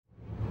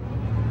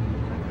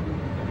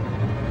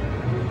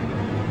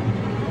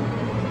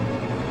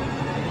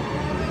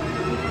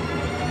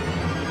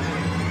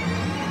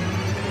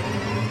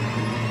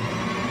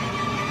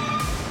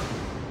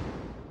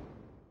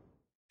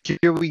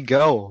Here we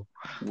go.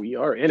 We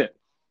are in it.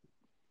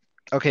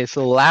 Okay,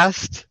 so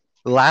last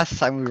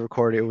time we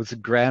recorded, it was a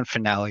grand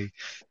finale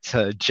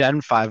to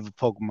Gen 5 of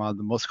Pokemon,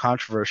 the most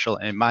controversial,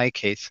 in my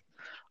case,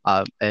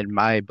 in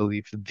my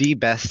belief, the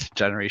best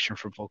generation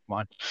for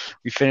Pokemon.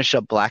 We finished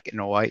up Black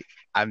and White.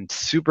 I'm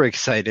super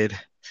excited.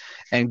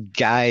 And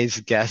guys,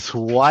 guess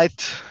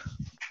what?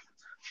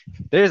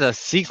 There's a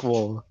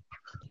sequel.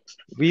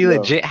 We Yo,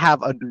 legit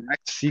have a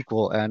direct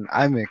sequel, and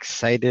I'm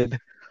excited.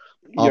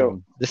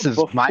 yo, This is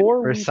my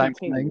before first we time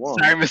continue playing.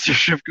 Sorry, on, Mr.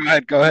 Ship, go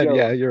ahead, go ahead.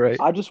 Yeah, yo, you're right.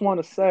 I just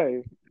want to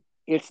say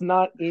it's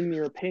not in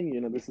your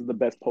opinion that this is the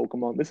best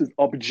Pokemon. This is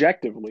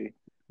objectively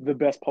the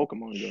best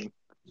Pokemon game.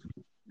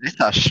 It's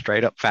a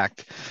straight up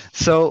fact.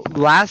 So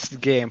last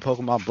game,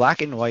 Pokemon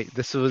Black and White,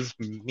 this was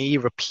me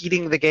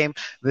repeating the game.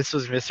 This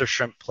was Mr.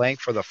 Shrimp playing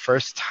for the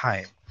first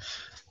time.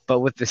 But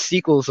with the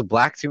sequels of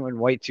Black 2 and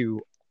White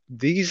 2,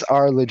 these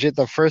are legit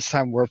the first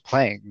time we're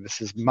playing.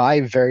 This is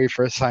my very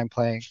first time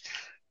playing.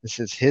 This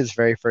is his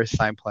very first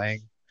time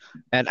playing.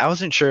 And I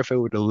wasn't sure if it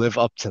would live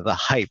up to the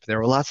hype. There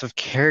were lots of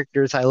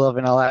characters I love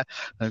and all that.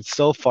 And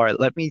so far,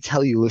 let me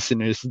tell you,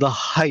 listeners, the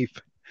hype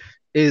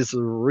is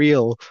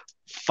real.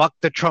 Fuck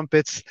the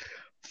trumpets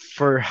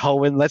for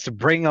Hoenn. Let's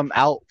bring them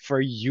out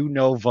for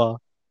Unova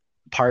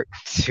Part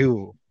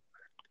 2.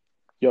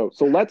 Yo,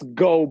 so let's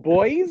go,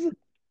 boys.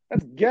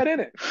 Let's get in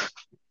it.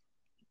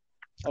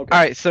 All Okay.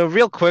 right, so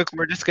real quick,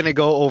 we're just gonna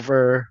go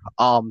over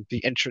the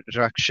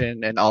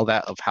introduction and all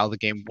that of how the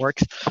game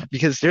works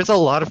because there's a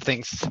lot of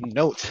things to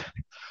note.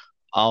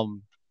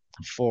 Um,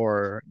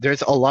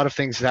 there's a lot of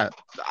things that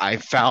I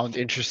found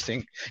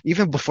interesting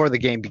even before the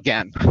game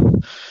began.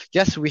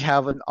 Yes, we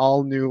have an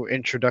all new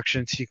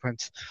introduction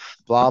sequence,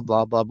 blah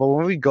blah blah. But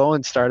when we go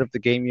and start up the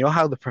game, you know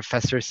how the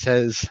professor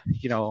says,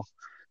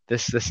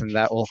 this and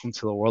that. Welcome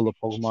to the world of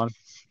Pokemon.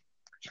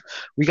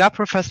 We got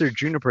Professor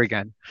Juniper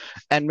again,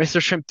 and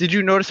Mr. Shrimp. Did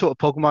you notice what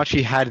Pokemon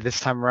she had this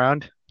time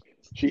around?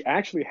 She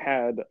actually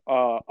had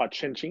a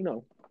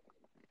Chinchino,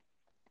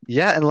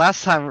 Yeah, and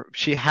last time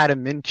she had a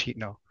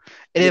Minchino.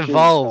 It which is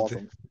evolved.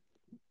 awesome.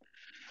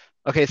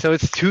 Okay, so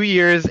it's 2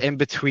 years in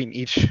between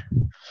each.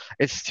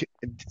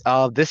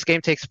 This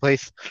game takes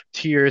place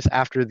 2 years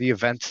after the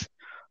events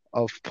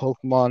of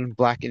Pokemon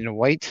Black and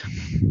White.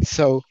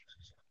 So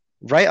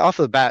right off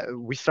the bat,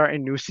 we start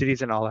in new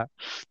cities and all that.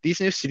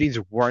 These new cities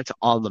weren't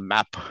on the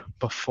map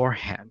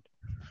beforehand.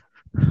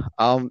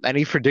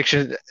 Any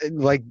predictions?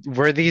 Like,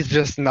 were these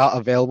just not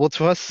available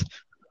to us,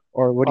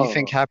 or what do you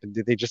think Uh, happened?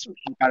 Did they just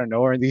come out of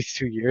nowhere in these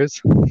 2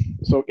 years?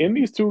 so in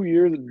these 2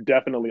 years,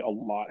 definitely a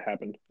lot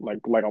happened. Like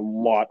a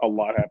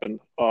lot happened.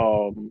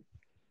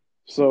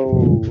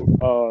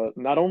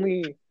 Not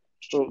only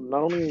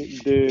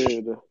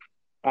did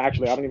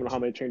actually I don't even know how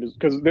many changes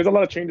because there's a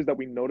lot of changes that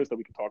we noticed that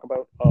we can talk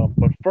about.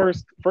 But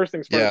first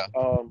things first. Yeah,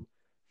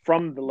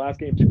 From the last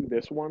game to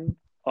this one,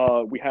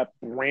 we have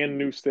brand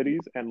new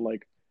cities and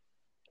like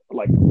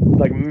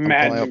I'm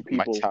mad pulling up new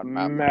my people, town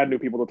map. mad new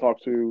people to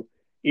talk to,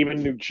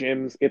 even new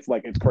gyms. It's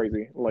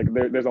crazy. Like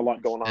there's a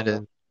lot going It on is.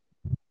 now.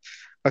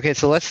 Okay,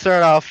 so let's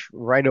start off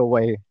right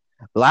away.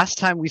 Last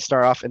time we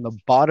start off in the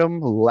bottom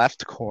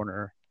left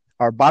corner,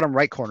 or bottom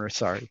right corner,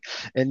 sorry,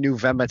 in New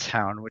Vema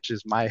Town, which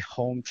is my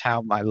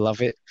hometown. I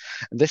love it.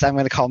 And this I'm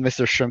going to call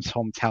Mr. Shrimp's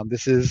hometown.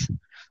 This is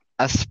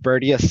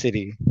Aspertia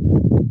City.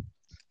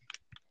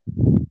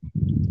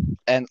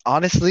 And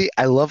honestly,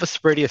 I love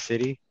Aspertia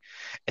City.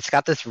 It's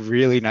got this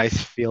really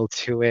nice feel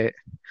to it.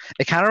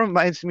 It kind of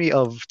reminds me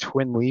of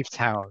Twin Leaf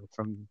Town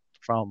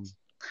from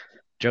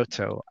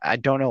Johto. I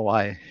don't know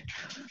why.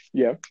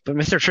 Yeah, But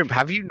Mr. Shrimp,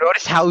 have you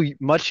noticed how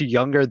much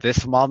younger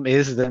this mom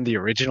is than the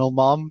original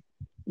mom?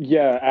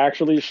 yeah.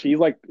 Actually, she's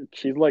like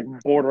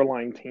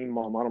borderline teen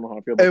mom. I don't know how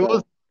I feel about It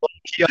was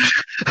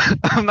that.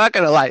 I'm not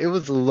gonna lie, it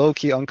was low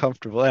key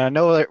uncomfortable. And I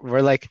know that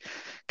we're like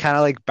kind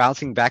of like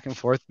bouncing back and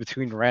forth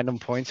between random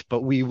points,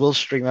 but we will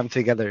string them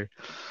together.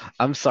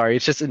 I'm sorry,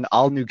 it's just an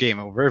all new game,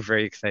 and we're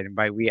very excited.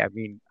 By we, I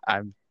mean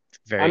I'm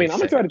I very mean,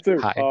 I'm excited. excited too.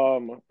 Hi.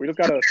 We just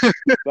gotta.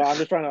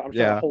 I'm trying to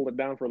Yeah. hold it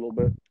down for a little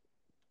bit.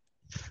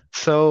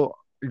 So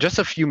just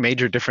a few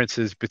major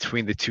differences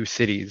between the two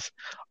cities.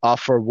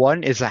 For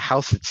one is the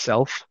house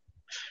itself,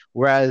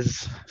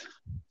 whereas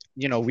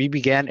we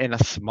began in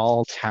a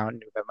small town,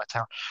 New Bema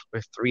town,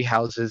 with three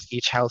houses,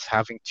 each house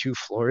having 2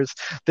 floors.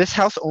 This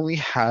house only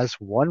has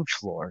 1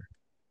 floor,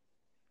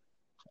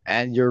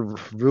 and your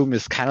room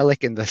is kind of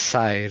like in the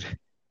side.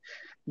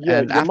 Yeah,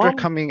 And your after mom.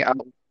 coming out,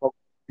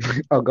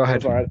 oh, go I'm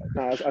ahead. sorry.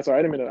 No, sorry.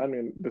 I didn't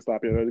mean to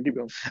stop you. Keep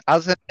going. I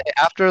was gonna say,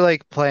 after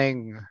like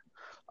playing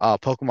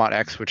Pokemon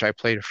X, which I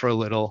played for a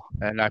little,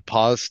 and I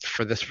paused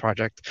for this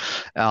project.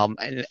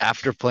 And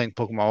after playing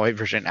Pokemon White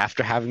version,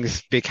 after having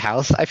this big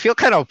house, I feel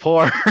kind of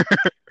poor.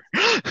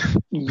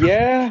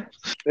 Yeah,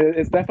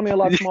 it's definitely a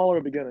lot smaller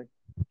at the beginning.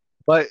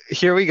 But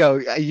here we go.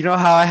 You know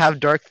how I have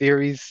dark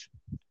theories?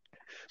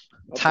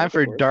 Of Time course, of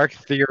for course. dark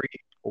theory.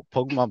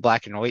 Pokemon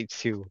Black and White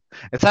too.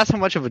 It's not so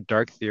much of a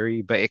dark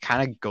theory, but it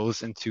kind of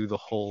goes into the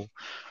whole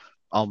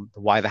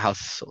why the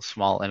house is so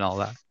small and all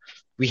that.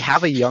 We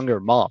have a younger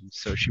mom,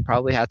 so she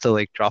probably had to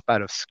like drop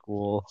out of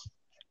school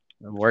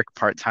work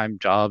part-time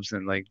jobs,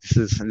 and like this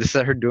is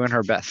her doing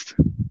her best.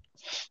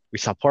 We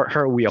support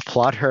her, we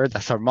applaud her.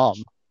 That's our mom.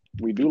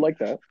 We do like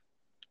that.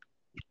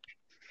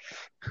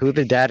 Who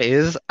the dad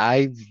is,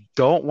 I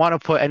don't want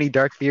to put any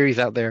dark theories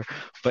out there,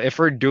 but if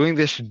we're doing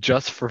this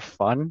just for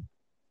fun,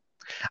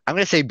 I'm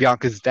gonna say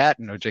Bianca's dad.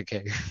 No,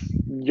 JK.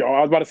 Yo,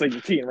 I was about to say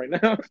you're teeing right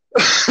now.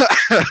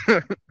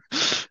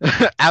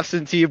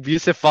 Absentee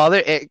abusive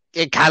father.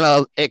 It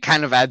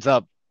kind of adds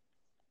up.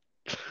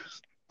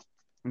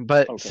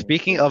 But Okay,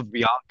 speaking yeah. of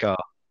Bianca,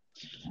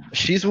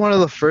 she's one of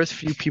the first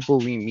few people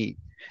we meet.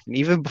 And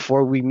even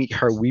before we meet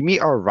her, we meet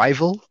our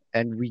rival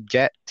and we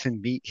get to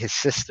meet his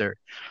sister,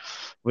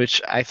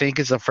 which I think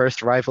is the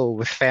first rival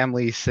with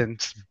family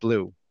since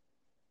Blue,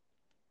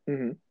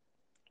 Hmm.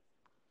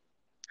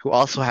 who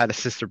also had a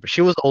sister, but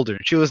she was older.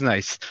 She was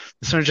nice.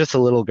 This one's just a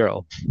little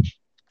girl.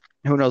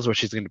 Who knows what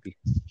she's gonna be?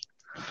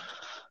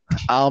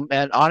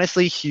 And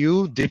honestly,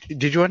 Hugh,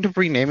 did you end up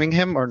renaming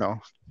him or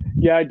no?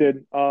 Yeah, I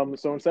did.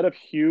 So instead of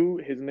Hugh,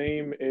 his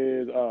name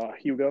is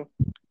Hugo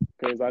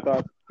because I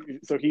thought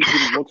so. He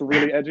looks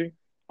really edgy.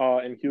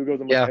 And Hugo's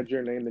a much Yeah.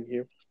 edgier name than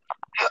Hugh.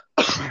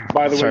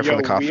 By the way, Sorry for yo,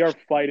 the cough. we are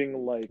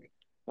fighting like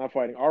not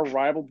fighting. Our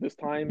rival this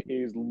time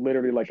is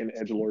literally like an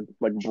edgelord,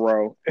 like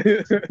bro.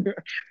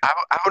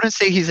 I wouldn't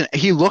say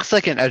he looks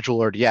like an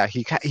edgelord. Yeah,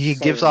 he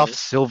gives off Certainly,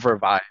 silver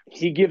vibe.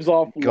 he gives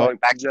off Going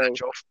like back to the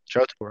yo.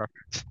 Johto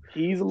reference,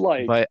 He's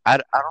like but I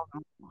don't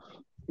know.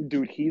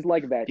 dude, he's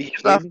like that He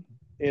gives off. kid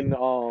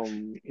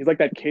in he's like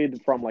that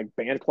kid from like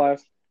band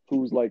class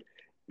who's like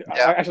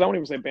Yeah. actually I won't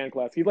even say band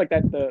class. He's like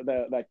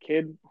that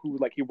kid who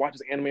like he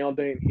watches anime all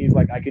day and he's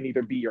like I can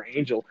either be your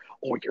angel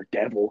or your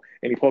devil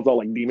and he pulls out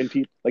like demon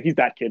teeth. Like he's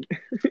that kid.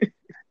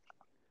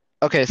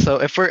 Okay, so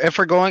if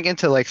we're going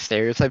into like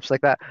stereotypes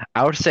like that,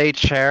 I would say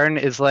Sharon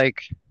is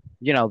like,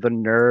 the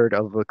nerd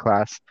of the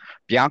class.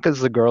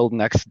 Bianca's the girl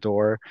next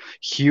door.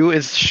 Hugh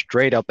is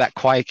straight up that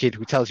quiet kid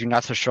who tells you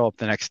not to show up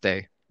the next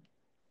day.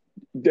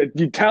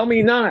 You tell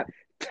me not.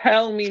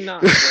 Tell me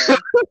not, bro.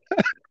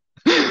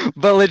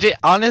 But legit,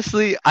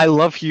 honestly, I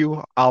love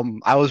Hugh.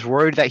 I was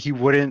worried that he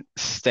wouldn't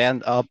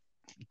stand up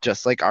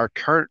just like our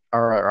current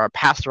or our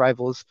past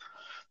rivals,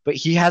 but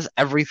he has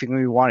everything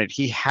we wanted.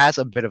 He has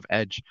a bit of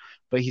edge,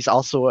 but he's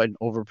also an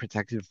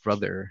overprotective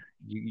brother.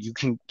 He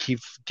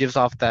gives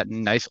off that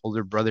nice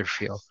older brother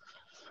feel.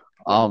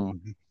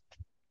 Certainly.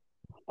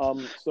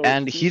 Um, So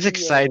and he's he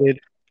excited.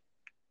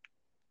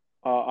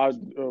 I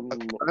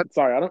Okay, go ahead.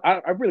 sorry,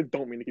 I really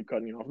don't mean to keep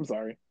cutting you off. I'm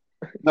sorry.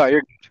 No,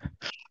 you're.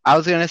 I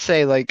was gonna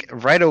say like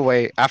right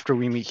away after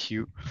we meet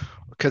Hugh,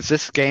 because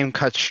this game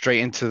cuts straight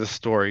into the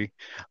story.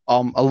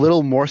 A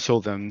little more so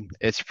than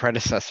its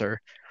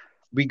predecessor.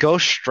 We go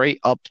straight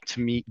up to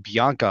meet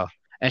Bianca,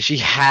 and she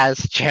has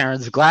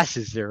Charon's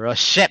glasses. They're a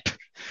ship.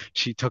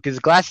 She took his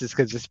glasses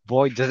because this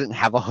boy doesn't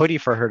have a hoodie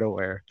for her to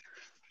wear.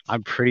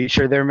 I'm pretty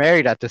sure they're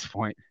married at this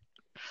point.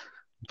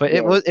 But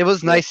it Yo, was it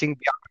was yep, nice seeing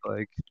Bianca,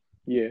 like,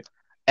 yeah.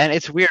 and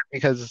it's weird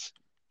because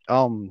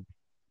um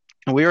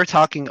we were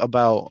talking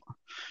about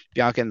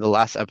Bianca in the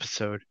last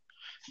episode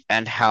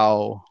and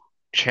how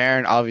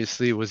Charon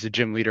obviously was the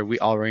gym leader. We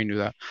already knew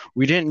that.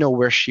 We didn't know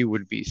where she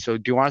would be. So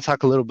do you want to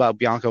talk a little about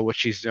Bianca, what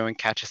she's doing,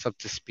 catch us up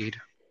to speed?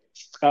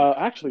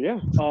 Actually, yeah.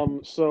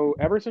 So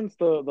ever since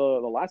the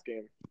last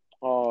game,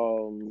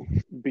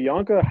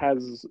 Bianca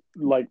has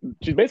like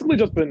she's basically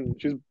just been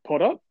she's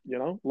put up,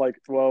 like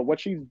well, what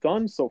she's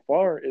done so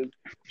far is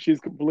she's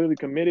completely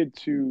committed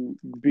to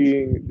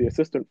being the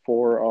assistant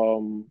for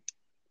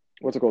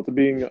what's it called to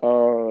being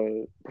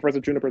Professor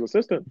Juniper's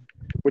assistant,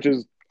 which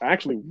is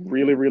actually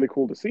really really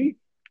cool to see.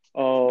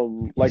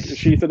 Like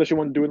she said that she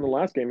wanted to do it in the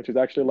last game, and she's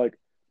actually like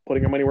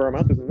putting her money where her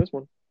mouth is in this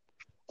one.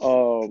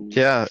 Um,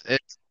 Yeah,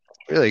 it's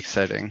really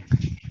exciting.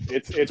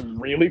 it's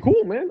really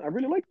cool, man. I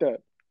really like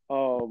that.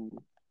 Um,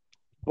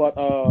 but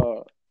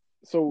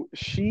so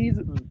she's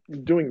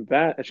doing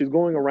that, and she's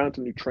going around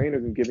to new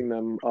trainers and giving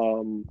them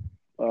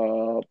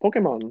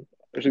Pokemon.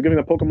 She's giving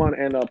them Pokemon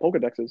and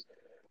Pokedexes,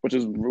 which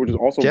is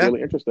also Yeah,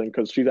 really interesting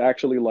because she's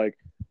actually like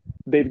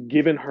they've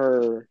given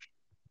her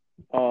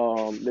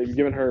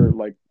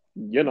like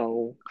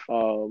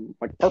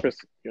like purpose,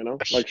 a,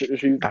 like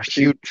hu- a she's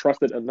huge.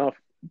 trusted enough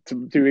to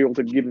be able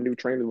to give new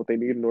trainers what they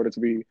need in order to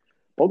be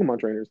Pokemon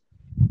trainers.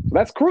 So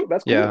that's cool.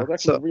 That's cool. Yeah, That's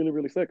actually so really,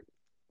 really sick.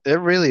 it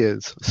really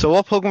is. So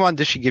what Pokemon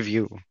did she give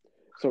you?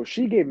 So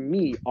she gave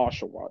me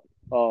Oshawott,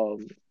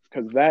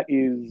 because that's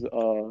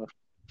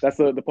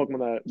the Pokemon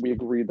that we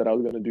agreed that I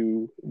was gonna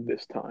do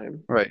this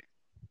time. Right.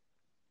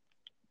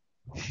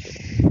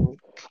 Okay. Did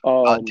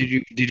Um,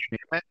 you name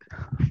it?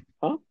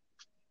 huh?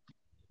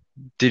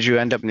 Did you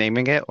end up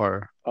naming it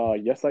or?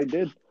 Yes, I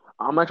did.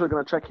 I'm actually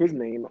gonna check his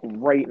name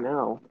right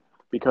now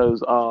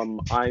because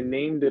I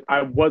named it.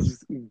 I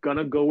was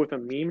gonna go with a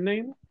meme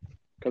name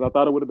because I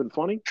thought it would have been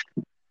funny.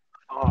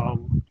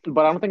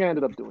 But I don't think I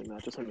ended up doing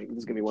that. Just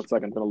give me 1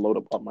 second. I'm gonna load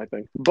up my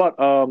thing. But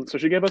so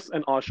she gave us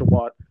an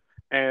Oshawott,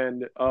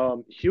 and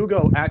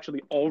Hugo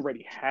actually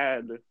already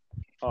had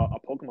a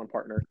Pokemon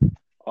partner.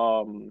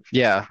 Um,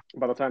 Yeah,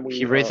 by the time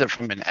he we raised it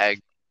from an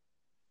egg.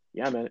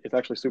 Yeah, man, it's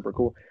actually super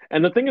cool.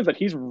 And the thing is that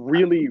he's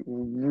really,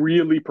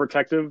 really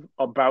protective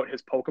about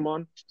his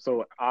Pokemon.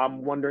 So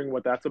I'm wondering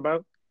what that's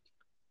about.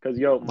 Because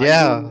yo, my dude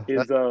Yeah,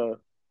 is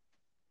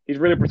he's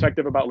really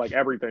protective about like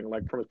everything,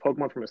 like from his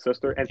Pokemon, from his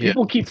sister. And yeah.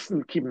 people keep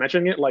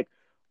mentioning it. Like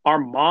our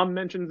mom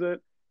mentions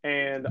it,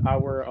 and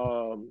our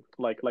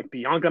like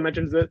Bianca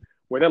mentions it,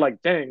 where they're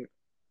like, "Dang,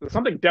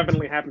 something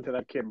definitely happened to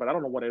that kid, but I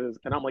don't know what it is."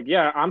 And I'm like,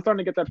 "Yeah, I'm starting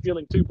to get that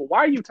feeling too." But why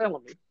are you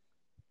telling me?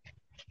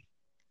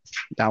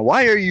 Now,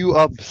 why are you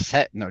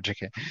upset? No,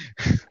 JK.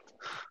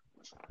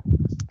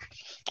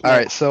 All Man,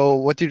 right. So,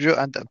 what did you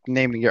end up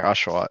naming your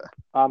Oshawott?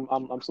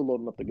 I'm still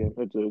loading up the game.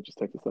 It just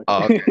takes a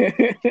Oh, okay.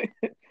 second.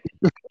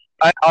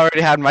 I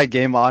already had my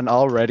game on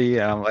already,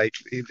 and I'm like,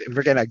 if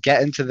we're gonna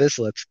get into this.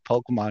 Let's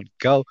Pokemon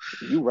go.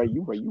 You right,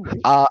 you right, you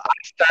right.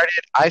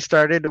 I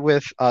started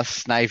with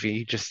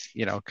Snivy, just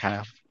kind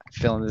of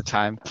filling the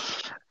time,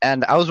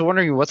 and I was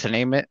wondering what to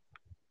name it,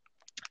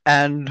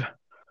 and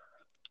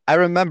I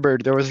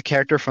remembered there was a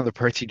character from the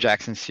Percy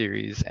Jackson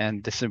series,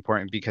 and this is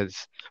important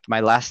because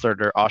my last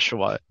starter,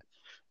 Oshawott,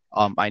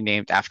 I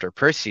named after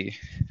Percy.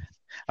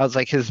 I was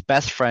like, his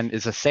best friend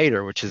is a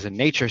satyr, which is a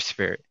nature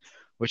spirit,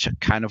 which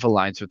kind of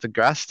aligns with the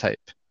grass type.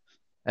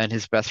 And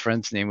his best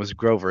friend's name was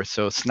Grover.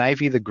 So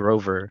Snivy the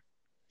Grover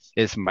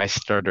is my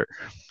starter.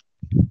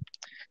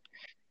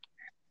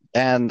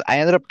 And I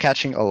ended up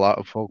catching a lot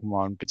of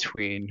Pokemon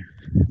between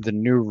the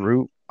new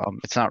route.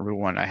 It's not Route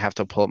 1. I have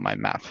to pull up my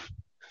map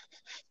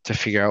to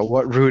figure out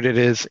what route it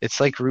is. It's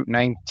like Route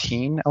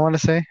 19, I want to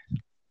say.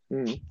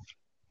 Mm.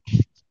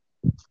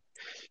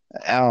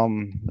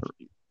 Um,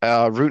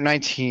 Route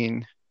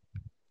 19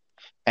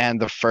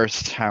 and the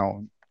first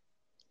town,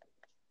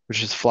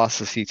 which is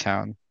Flossie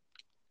Town.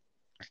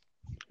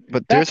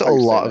 But there's That's a how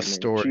you say lot of that name.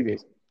 story.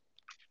 Jesus.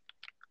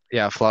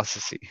 Yeah,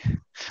 Flossie.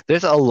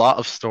 There's a lot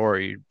of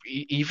story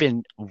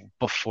even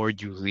before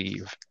you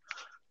leave.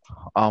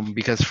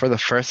 Because for the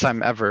first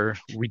time ever,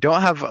 we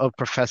don't have a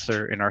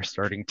professor in our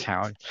starting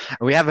town.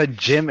 We have a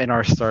gym in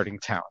our starting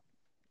town.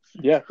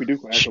 Yeah, we do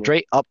actually.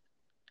 Straight up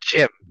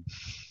gym.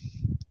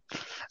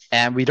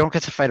 And we don't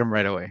get to fight him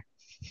right away.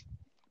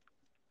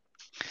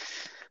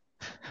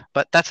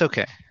 But that's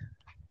okay.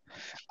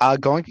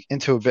 Going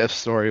into a bit of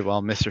story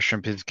while Mr.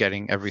 Shrimp is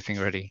getting everything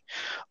ready.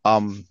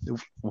 Um,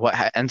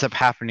 what ends up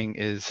happening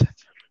is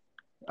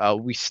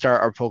we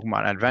start our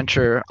Pokemon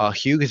adventure.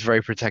 Hugh is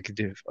very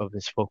protective of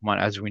his Pokemon,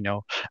 as we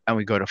know, and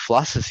we go to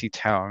Flossie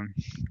Town,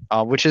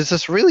 which is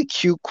this really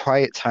cute,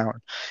 quiet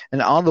town.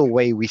 And on the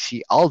way, we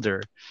see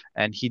Alder,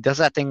 and he does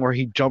that thing where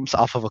he jumps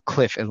off of a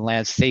cliff and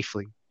lands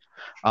safely,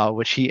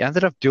 which he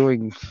ended up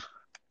doing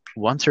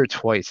once or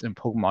twice in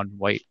Pokemon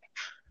White,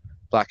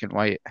 Black and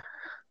White.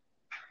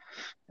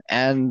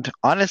 And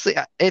honestly,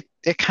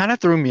 it kind of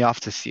threw me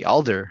off to see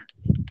Alder.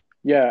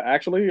 Yeah,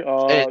 actually,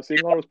 It,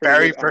 seeing all was pretty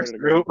very good. I'm ready first to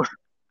go. route.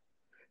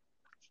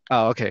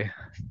 Oh, okay.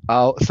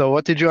 So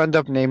what did you end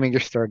up naming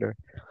your starter?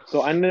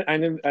 So I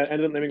ended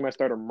up naming my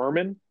starter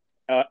Mermin,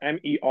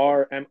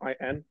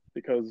 Mermin,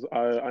 because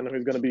I know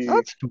he's gonna be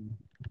That's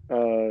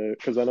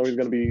because I know he's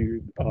gonna be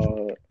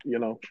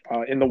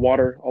in the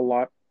water a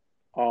lot.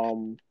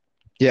 Um,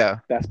 yeah.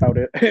 that's about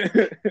it.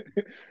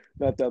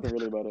 That's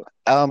really about it.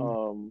 Um,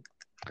 Um,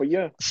 but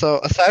yeah, so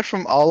aside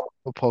from all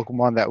of the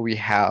Pokemon that we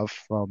have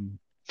from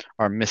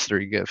our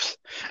mystery gifts,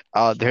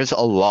 there's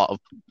a lot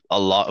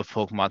of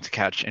Pokemon to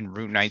catch in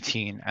Route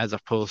 19 as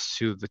opposed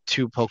to the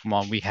two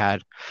Pokemon we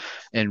had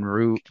in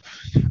Route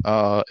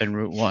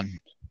 1.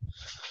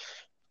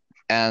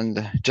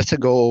 And just to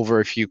go over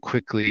a few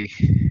quickly,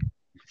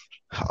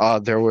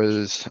 there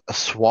was a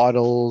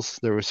Swaddles,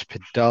 there was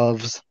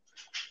Pidoves,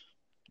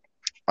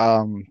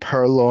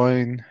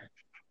 Purloin,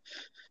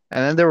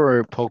 and then there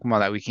were Pokemon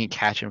that we can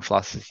catch in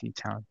Flossie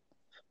Town.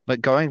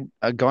 But going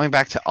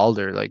back to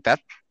Alder, like that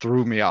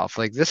threw me off.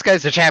 Like this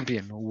guy's a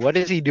champion. What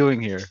is he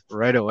doing here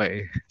right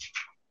away?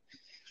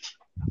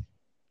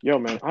 yo,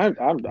 man, I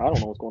don't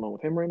know what's going on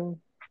with him right now,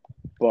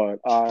 but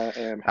I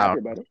am I happy don't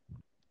about it.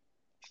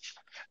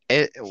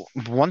 it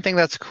One thing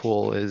that's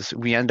cool is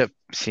we end up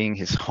seeing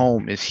his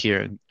home is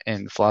here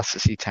in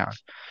Flossie Town,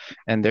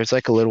 and there's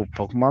like a little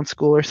Pokemon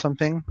school or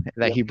something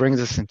that Yep. he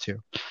brings us into.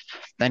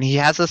 Then he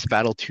has us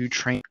battle two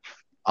train.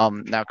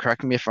 Now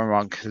correct me if I'm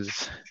wrong,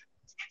 because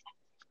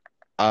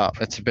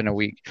it's been a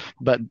week,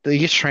 but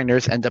these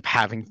trainers end up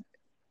having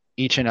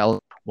each and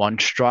one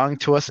strong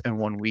to us and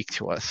one weak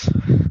to us.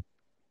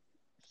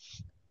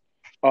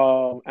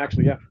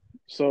 Actually, yeah.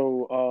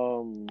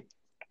 So,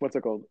 what's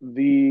it called?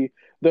 The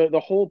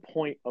whole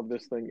point of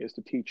this thing is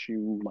to teach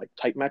you like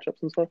type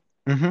matchups and stuff.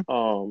 Hmm.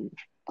 Um,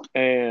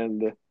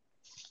 and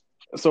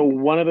so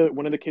one of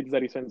the kids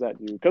that he sends at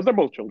you, because they're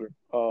both children.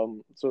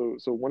 So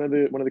one of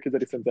the kids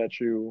that he sends at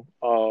you,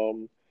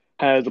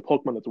 has a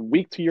Pokemon that's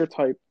weak to your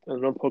type and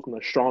another Pokemon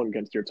that's strong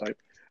against your type.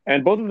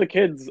 And both of the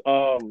kids,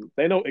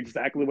 they know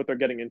exactly what they're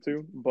getting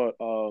into. But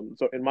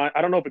so in my,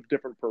 I don't know if it's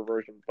different per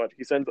version, but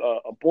he sends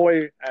a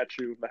boy at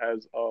you that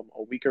has a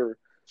weaker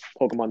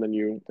Pokemon than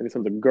you, and he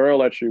sends a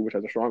girl at you, which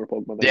has a stronger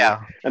Pokemon than you.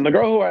 Yeah, And the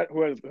girl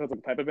who has like a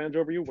type advantage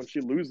over you, when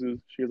she loses,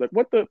 she's like,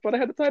 "What the? But I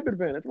had the type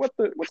advantage.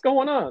 What's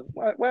going on?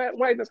 Why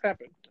did this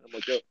happen?" And I'm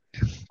like, "Yo,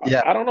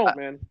 yeah. I don't know,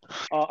 man.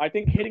 I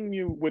think hitting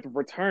you with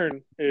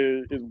return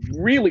is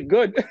really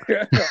good,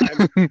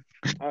 and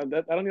I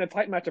don't need a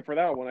type matchup for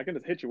that one. I can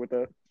just hit you with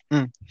a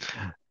Mm.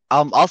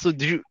 Also,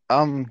 do you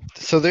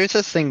so there's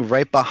this thing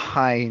right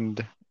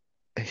behind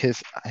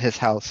his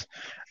house,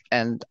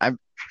 and I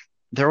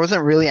there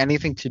wasn't really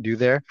anything to do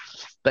there,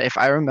 but if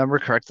I remember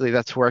correctly,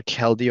 that's where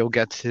Keldeo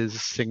gets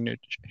his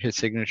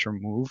signature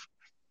move.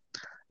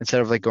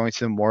 Instead of like going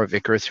to the more of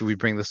Icarus, who we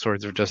bring the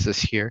Swords of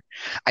Justice here.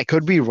 I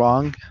could be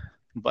wrong,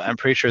 but I'm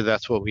pretty sure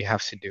that's what we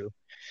have to do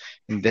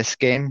in this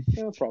game.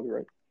 yeah, that's probably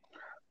right.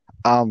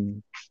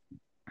 Um,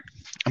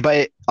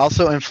 but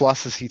also in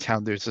Philosophy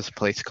Town, there's this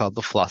place called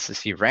the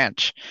Philosophy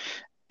Ranch,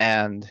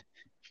 and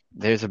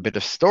there's a bit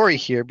of story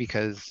here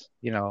because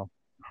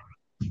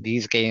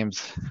these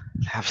games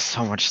have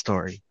so much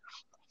story.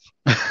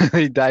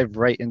 They dive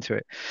right into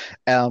it.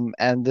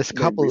 And this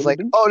They couple is really like,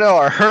 do. "Oh no,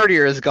 our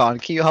herdier is gone.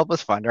 Can you help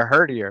us find our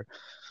herdier?"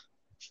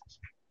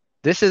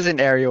 This is an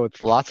area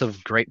with lots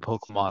of great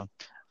Pokemon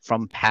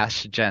from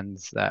past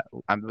gens that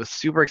I was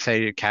super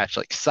excited to catch,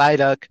 like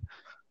Psyduck,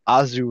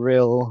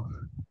 Azurill,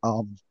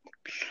 um,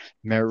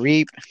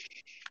 Mareep,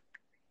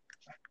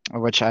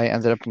 which I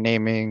ended up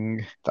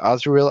naming the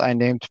Azurill. I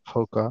named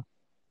Polka,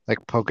 like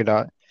polka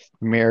dot.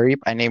 Mareep,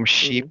 I named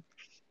Sheep. Hmm.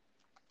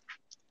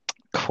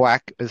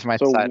 Quack is my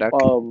So,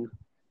 Psyduck.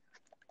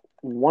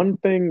 one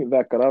thing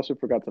that Karasu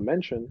forgot to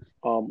mention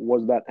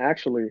was that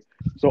actually,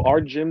 so our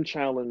gym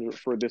challenge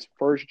for this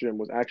first gym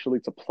was actually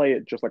to play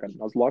it just like a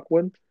Nuzlocke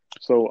would.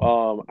 So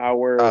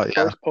our Oh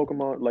yeah, first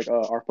Pokemon, like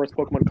our first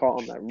Pokemon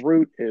caught on that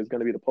route is going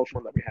to be the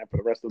Pokemon that we have for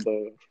the rest of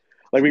the,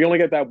 like we only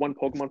get that one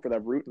Pokemon for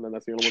that route, and then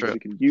that's the only one that true. we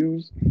can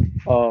use.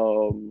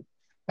 Um,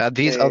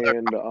 These other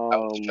and I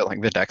was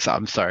filling the decks.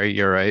 I'm sorry,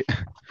 you're right.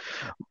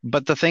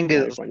 But the thing no,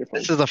 is, you're fine, you're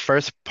this fine. is the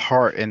first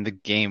part in the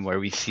game where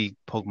we see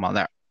Pokemon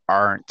that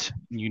aren't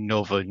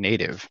Unova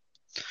native.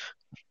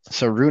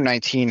 So Route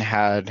 19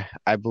 had,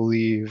 I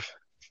believe,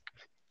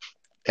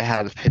 it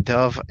had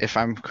Pidove, if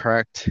I'm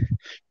correct.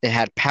 It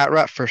had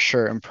Patrat for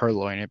sure and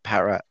Purloin, and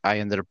Patrat I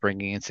ended up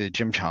bringing into the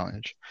gym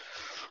challenge.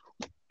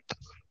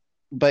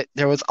 But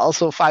there was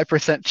also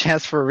 5%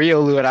 chance for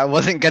Riolu, and I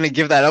wasn't going to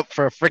give that up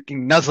for a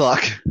freaking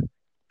Nuzlocke.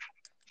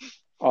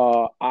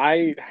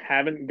 I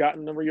haven't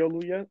gotten the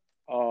Riolu yet.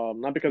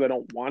 Not because I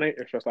don't want it,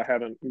 it's just I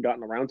haven't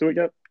gotten around to it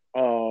yet.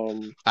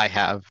 Um, I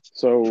have.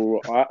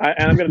 and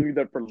I'm gonna need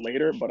that for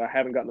later, but I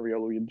haven't gotten the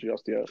Riolu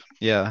just yet.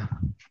 Yeah.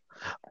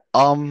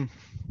 Um,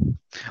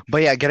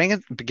 but yeah,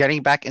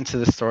 getting back into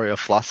the story of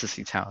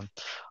Philosophy Town.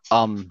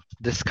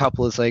 This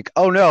couple is like,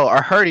 "Oh no,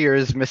 our herdier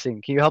is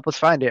missing. Can you help us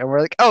find it?" And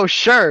we're like, "Oh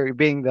sure,"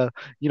 being the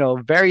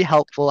very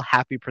helpful,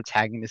 happy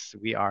protagonists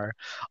we are.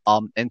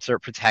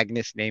 Insert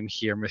protagonist name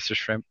here, Mr.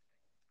 Shrimp.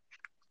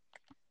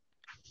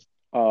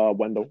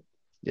 Wendell.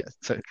 Yeah.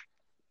 So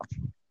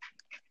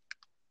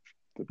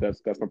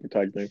That's my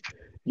protagonist name.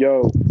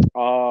 Yo,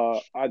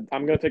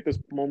 I'm gonna take this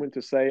moment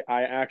to say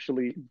I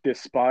actually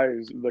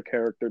despise the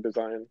character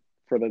design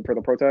for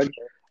the protag.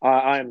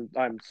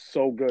 I'm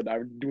so good. I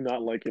do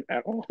not like it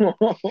at all.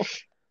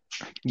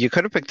 you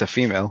could have picked a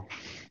female.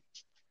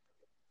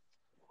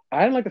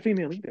 I didn't like the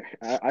female either.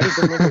 I just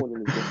didn't like the ones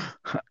in this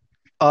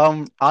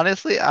game.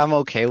 Honestly, I'm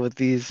okay with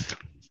these.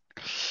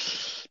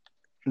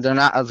 They're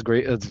not as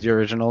great as the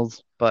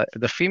originals, but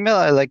the female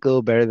I like a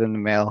little better than the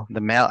male.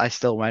 The male I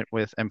still went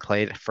with and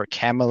played for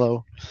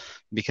Camelo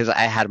because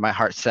I had my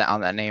heart set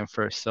on that name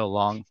for so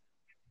long.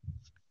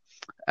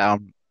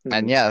 And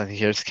Mhm. yeah,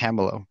 here's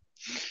Camelo.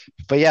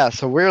 But yeah,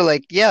 so we're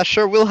like, yeah,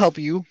 sure, we'll help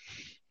you.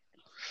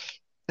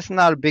 It's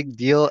not a big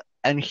deal.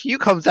 And Hugh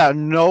comes out of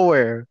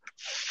nowhere,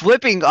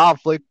 flipping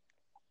off,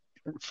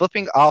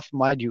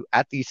 mind you,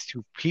 at these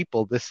two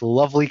people, this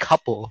lovely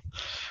couple.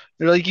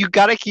 They're like, you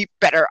gotta keep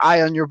better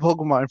eye on your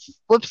Pokemon.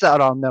 Flips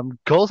out on them,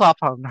 goes off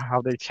on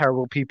how they're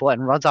terrible people,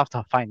 and runs off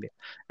to find it.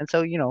 And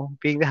so,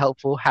 being the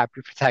helpful,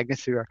 happy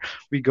protagonist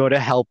we go to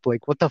help.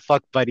 Like, what the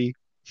fuck, buddy?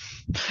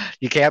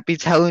 You can't be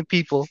telling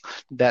people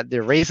that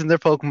they're raising their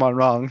Pokemon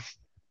wrong.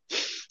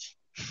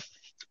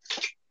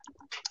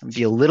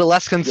 Be a little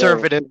less Yo,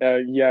 conservative.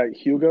 yeah,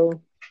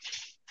 Hugo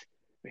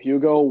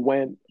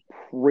went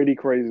pretty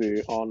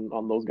crazy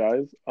on those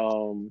guys.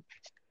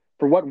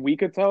 For what we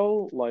could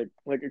tell, like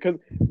because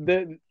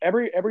the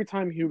every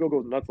time Hugo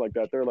goes nuts like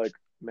that, they're like,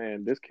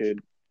 man, this kid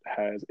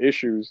has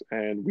issues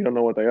and we don't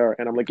know what they are.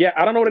 And I'm like, yeah,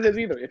 I don't know what it is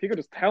either. If you could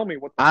just tell me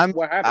I'm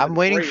what happened, I'm that'd be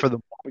waiting great. for the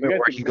But you moment guys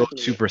where keep he goes mentioning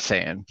it. Super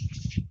Saiyan.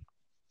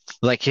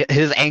 Like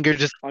his anger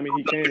just. I mean,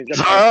 he can. He's got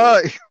the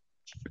hair for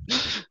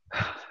it.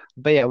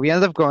 But yeah, we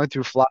ended up going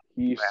through fly.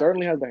 He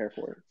certainly has the hair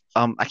for it.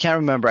 I can't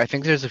remember. I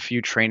think there's a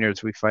few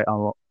trainers we fight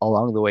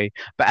along the way.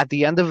 But at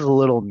the end of the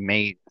little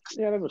maze,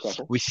 Yeah, there's a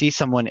couple. we see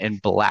someone in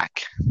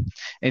black.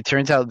 It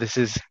turns out this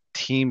is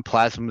Team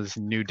Plasma's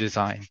new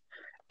design.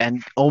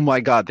 And oh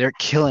my god, they're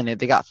killing it.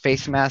 They got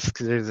face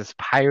masks. There's this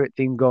pirate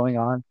theme going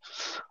on.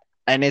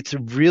 And it's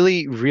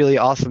really, really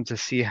awesome to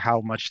see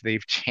how much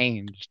they've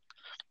changed.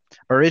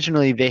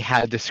 Originally, they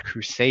had this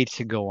crusade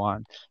to go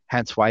on,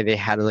 hence why they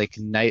had like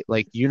night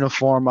like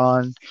uniform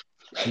on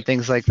and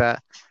things like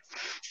that.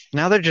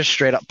 Now they're just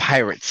straight up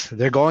pirates.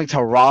 They're going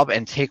to rob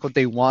and take what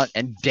they want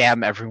and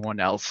damn everyone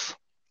else.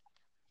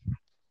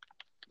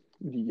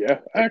 Yeah,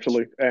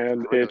 actually,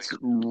 and it's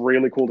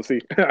really cool to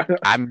see.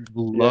 I'm Yeah.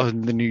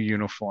 loving the new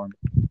uniform.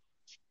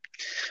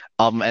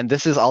 And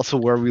this is also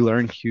where we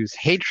learn Hugh's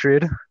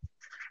hatred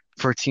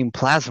for Team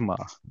Plasma.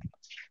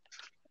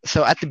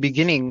 So at the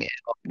beginning,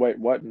 Wait,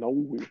 what? No,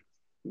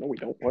 we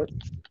don't. What?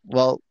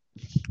 well,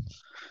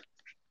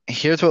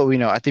 here's what we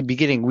know. At the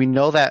beginning, we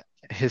know that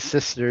his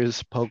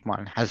sister's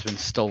Pokemon has been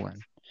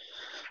stolen.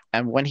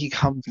 And when he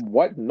comes,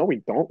 What? No, we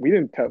don't. We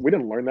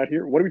didn't learn that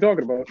here. What are we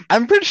talking about?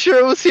 I'm pretty sure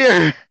it was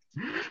here.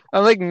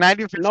 I'm like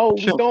 90% No,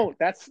 we sure. don't.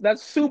 That's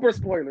super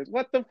spoilers.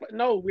 What the?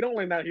 No, we don't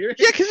learn that here.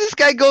 Yeah, because this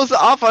guy goes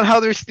off on how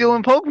they're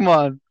stealing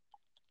Pokemon.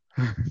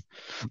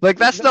 Like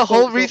that's No, the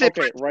whole so reason.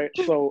 okay, right.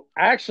 So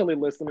actually,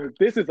 listeners,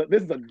 this is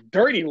a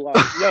dirty lie.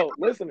 Yo,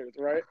 listeners,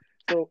 right?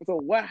 So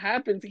what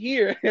happens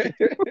here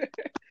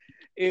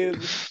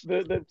is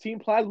the Team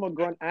Plasma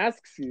grunt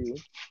asks you,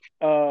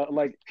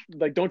 like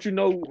don't you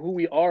know who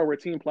we are? We're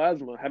Team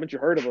Plasma. Haven't you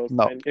heard of us?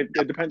 No, And it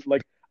depends.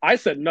 Like I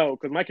said no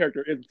because my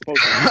character isn't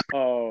supposed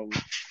to.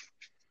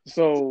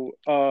 So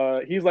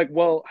he's like,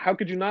 well, how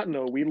could you not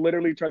know? We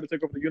literally tried to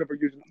take over the universe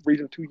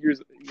region 2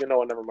 years. You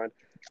know, never mind.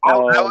 I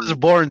was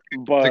born.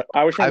 But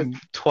I was trying to.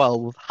 I'm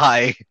 12.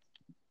 Hi.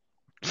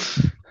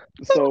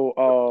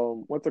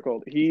 So what's it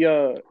called?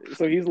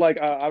 So he's like,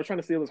 I was trying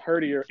to steal this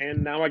Herdier,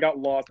 and now I got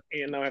lost,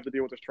 and now I have to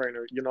deal with this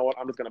trainer. You know what?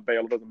 I'm just gonna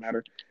bail. It doesn't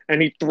matter.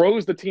 And he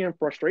throws the TM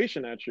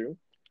frustration at you.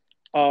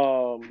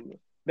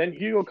 Then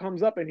Hugo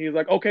comes up and he's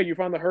like, okay, you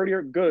found the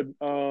Herdier, good.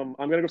 I'm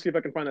gonna go see if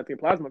I can find that Team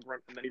Plasma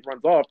grunt, and then he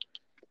runs off.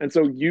 And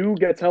so you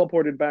get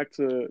teleported back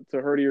to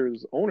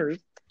Herdier's owners,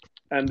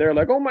 and they're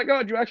like, "Oh my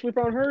God, you actually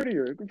found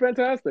Herdier!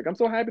 Fantastic! I'm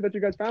so happy that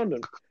you guys found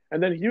him."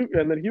 And then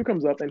Hugh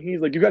comes up and he's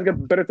like, "You guys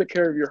get better take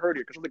care of your Herdier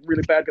because something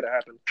really bad could have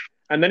happened."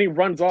 And then he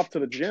runs off to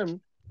the gym.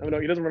 I mean, no,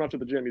 he doesn't run off to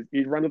the gym.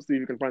 He runs up to see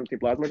if he can find the Team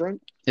Plasma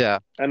grunt. Yeah.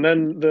 And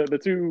then the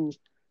two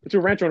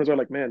ranch owners are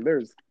like, "Man,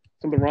 there's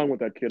something wrong with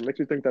that kid. It makes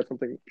me think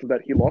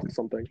that he lost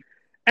something."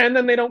 And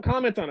then they don't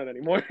comment on it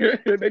anymore.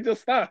 They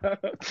just stop.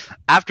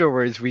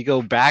 Afterwards, we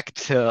go back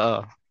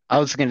to. I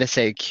was gonna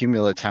say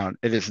Cumulatown.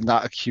 It is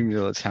not a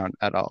Cumulatown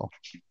at all.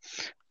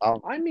 Um,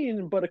 I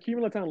mean, but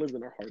Accumulatown lives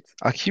in our hearts.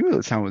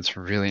 Cumulatown was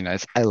really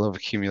nice. I love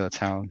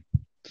Cumulatown.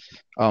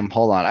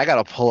 Hold on. I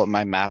gotta pull up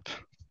my map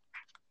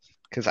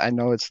because I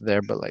know it's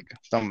there, but like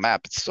the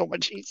map, it's so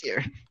much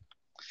easier.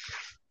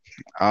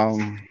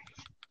 Um,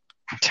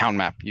 town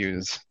map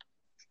use.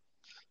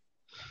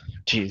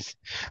 Jeez.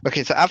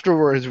 Okay, so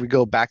afterwards we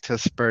go back to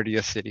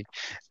Spurdia City,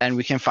 and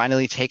we can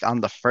finally take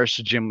on the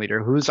first gym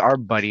leader, who's our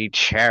buddy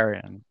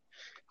Charon.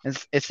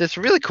 It's this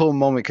really cool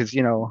moment because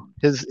you know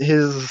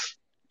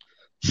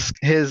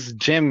his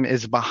gym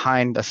is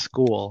behind a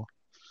school,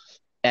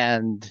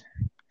 and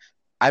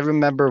I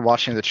remember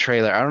watching the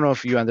trailer. I don't know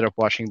if you ended up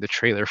watching the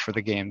trailer for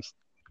the games,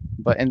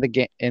 but in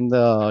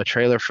the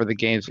trailer for the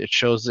games, it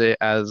shows it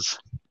as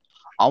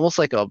almost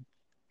like a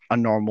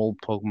normal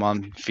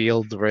Pokemon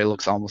field where it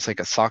looks almost like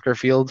a soccer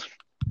field.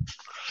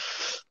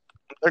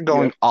 They're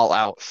going Yep. all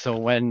out. So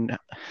when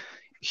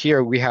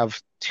here we have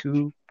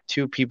two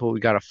people we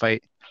gotta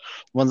fight.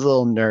 One's a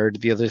little nerd,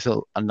 the other's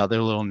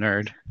another little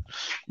nerd.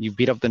 You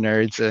beat up the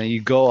nerds, and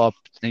you go up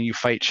and you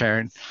fight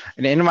Sharon.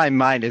 And in my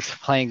mind, it's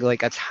playing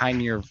like a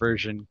tinier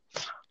version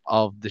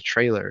of the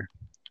trailer.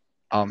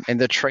 In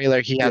the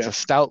trailer, he has a Yeah.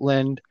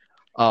 Stoutland.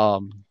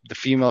 The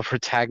female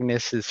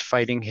protagonist is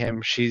fighting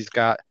him. She's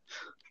got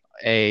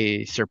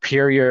a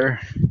Superior,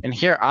 and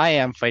here I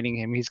am fighting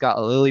him. He's got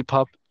a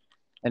Lillipup,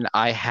 and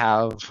I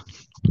have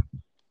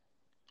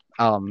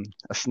a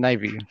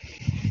Snivy.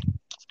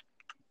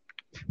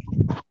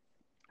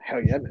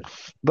 Hell yeah, man.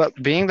 But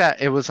being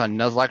that it was a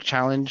Nuzlocke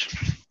challenge,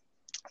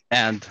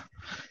 and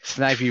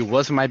Snivy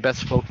was my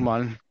best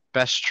Pokemon,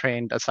 best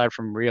trained aside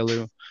from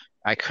Riolu.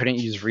 I couldn't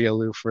use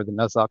Riolu for the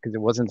Nuzlocke because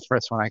it wasn't the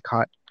first one I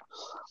caught.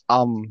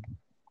 Um,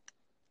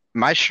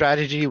 my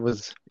strategy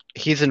was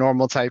he's a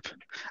normal type.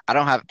 I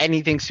don't have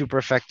anything super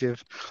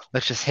effective.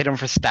 Let's just hit him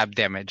for stab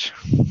damage.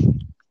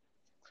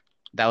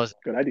 That was,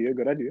 Good idea.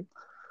 Good idea.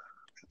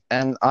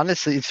 and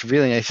honestly, it's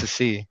really nice to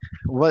see.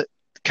 What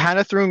kind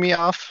of threw me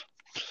off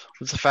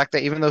was the fact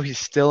that even though he's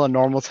still a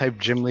normal type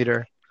gym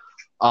leader,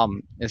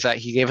 is that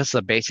he gave us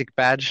a basic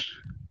badge.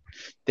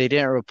 They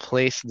didn't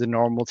replace the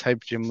normal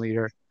type gym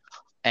leader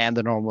and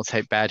the normal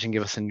type badge and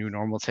give us a new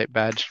normal type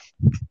badge.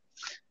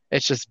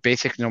 It's just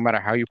basic no matter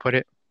how you put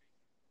it.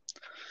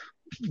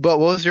 But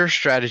what was your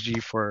strategy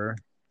for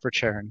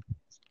Charon?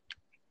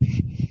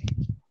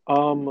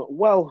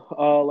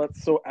 Well,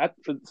 let's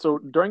so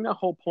during that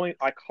whole point,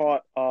 I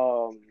caught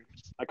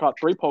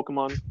three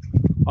Pokemon.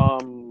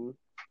 Um,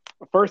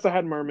 First I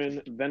had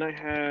Merman, then I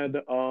had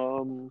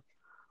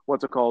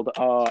what's it called?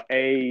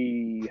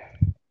 A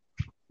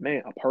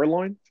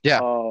Purloin. Yeah.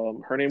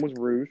 Her name was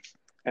Rouge.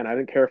 and I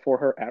didn't care for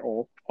her at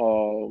all.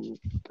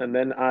 And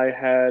then I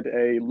had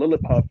a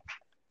Lillipup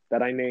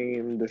that I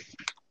named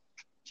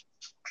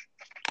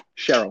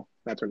Cheryl.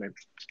 That's her name.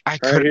 I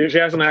could She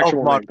has an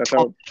actual Pokemon name. That's oh,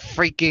 how.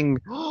 freaking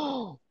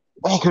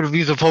I could have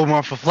used a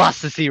Pokemon for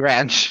Philosophy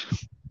Ranch.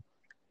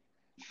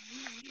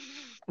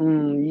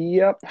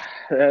 Yep,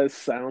 that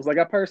sounds like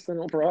a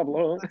personal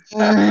problem.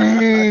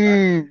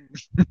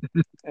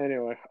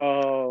 Anyway,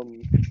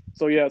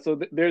 so yeah, so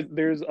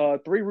there's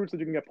three routes that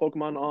you can get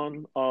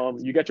Pokemon on.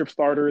 You get your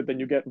starter, then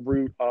you get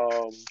route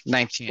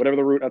 19. whatever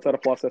the route outside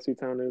of Flossie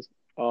Town is.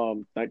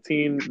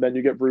 19, then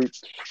you get route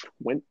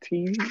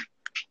 20.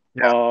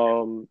 Yeah,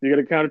 You get an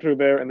encounter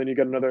there, and then you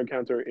get another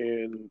encounter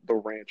in the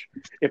ranch.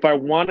 If I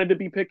wanted to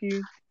be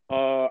picky,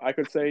 I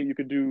could say you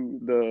could do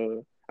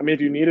the. I mean,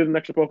 if you needed an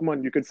extra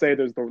Pokemon, you could say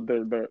there's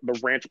the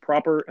ranch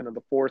proper and then the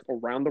forest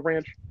around the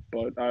ranch.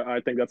 But I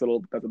think that's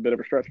a bit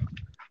of a stretch.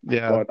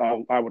 yeah. But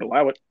I would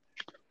allow it.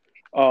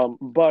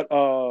 But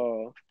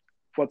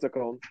what's it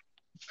called?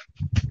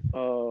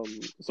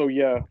 So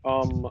yeah,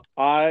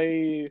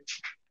 I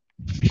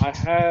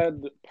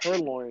had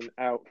Purloin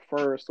out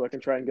first so I can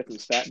try and get some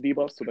stat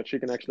debuffs so that she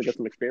can actually get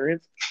some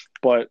experience.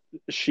 But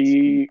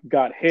she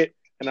got hit,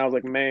 and I was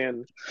like,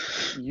 man,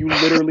 you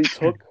literally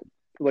took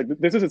like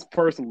this is his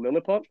first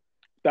Lillipup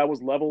that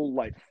was level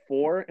like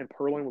 4, and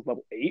Purloin was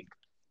level 8.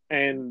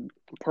 And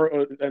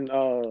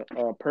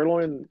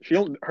Purloin, she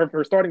only,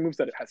 her starting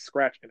moveset has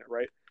Scratch in it,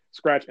 right?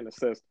 Scratch and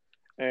Assist.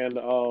 And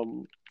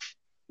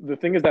the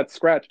thing is that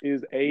Scratch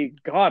is a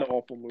god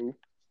awful move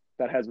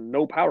that has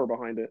no power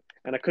behind it,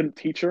 and I couldn't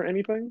teach her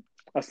anything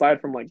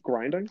aside from like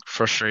grinding.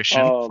 Frustration.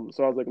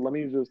 So I was like, let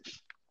me just.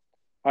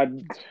 I,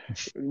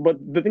 but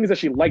the thing is that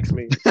she likes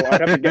me, so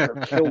I'd have to get her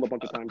killed a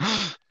bunch of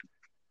times,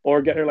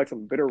 or get her like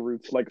some bitter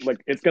roots. Like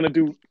it's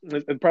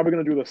probably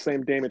gonna do the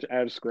same damage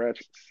as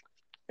Scratch.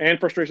 And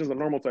frustration is a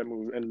normal type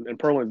move, and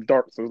Perlin is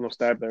dark, so there's no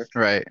stab there.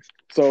 Right.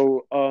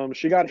 So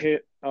she got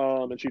hit,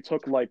 and she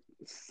took like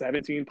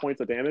 17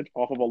 points of damage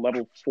off of a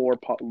level 4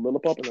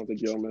 Lillipup, and I was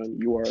like, yo man,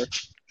 you are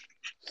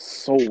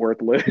so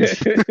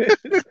worthless.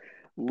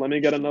 Let me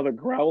get another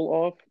growl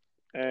off,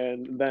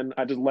 and then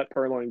I just let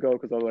Purloin go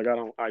because I was like, I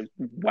don't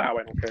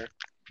care.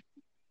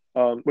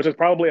 Which is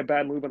probably a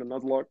bad move in a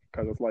Nuzlocke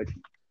because it's like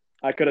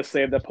I could have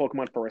saved that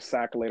Pokemon for a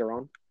sack later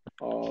on,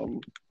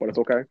 but it's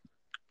okay.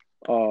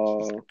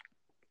 Uh,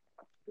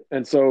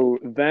 and so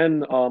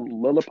then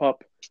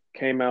Lillipup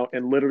came out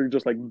and literally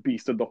just like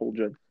beasted the whole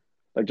gym,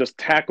 like just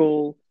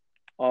tackle.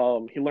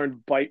 He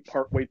learned bite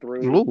part way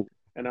through, Ooh.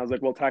 and I was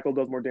like, well, tackle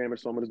does more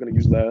damage, so I'm just gonna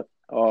use that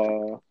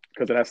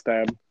because it has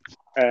stab.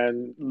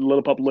 And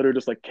Lillipup literally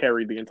just like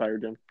carried the entire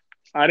gym.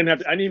 I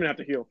didn't even have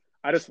to heal.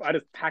 I just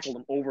tackled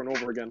him over and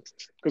over again.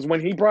 Because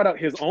when he brought out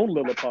his own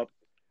Lillipup,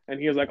 and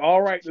he was like,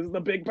 "All right, this is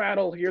the big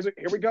battle. Here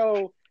we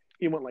go."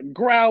 He went like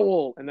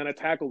growl, and then I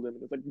tackled him.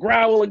 And it's like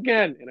growl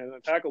again, and then I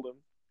tackled him.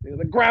 And he was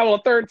like growl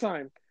a third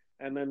time,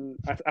 and then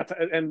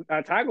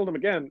I tackled him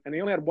again, and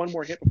he only had one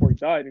more hit before he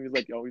died. And he was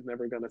like, "Yo, he's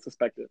never gonna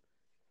suspect it."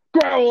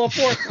 Growl a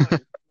fourth time.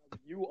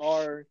 You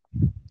are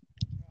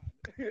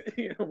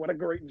what a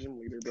great gym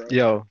leader, bro.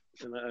 Yo,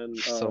 And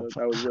so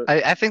that was it.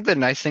 I think the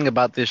nice thing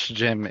about this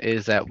gym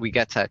is that we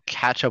get to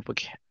catch up with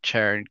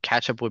Sharon,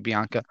 catch up with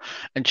Bianca.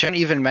 And Sharon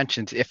even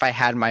mentions if I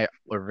had my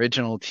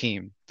original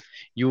team,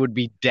 you would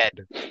be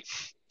dead.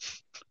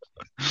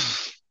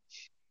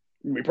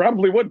 We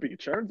probably would be.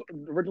 Sharon's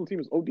original team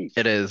is OD.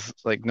 It is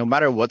like no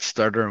matter what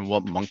starter and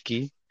what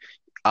monkey,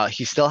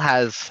 he still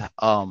has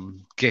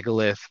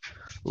Gigalith,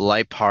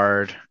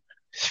 Lipard,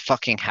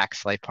 fucking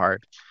Hacks Lipard,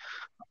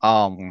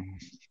 um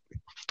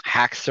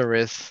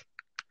Haxorus,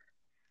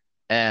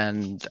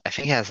 and I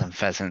think he has some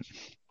Pheasant.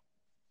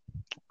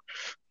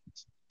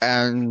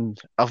 And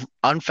of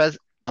Unpheasant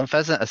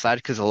aside,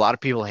 because a lot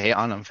of people hate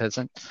on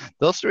Unpheasant,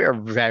 those three are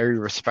very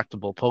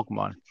respectable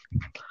Pokemon.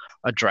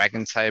 A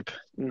Dragon type,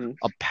 Mm-hmm.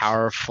 a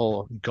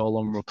powerful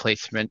Golem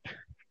replacement,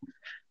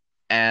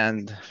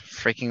 and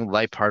freaking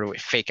Lipard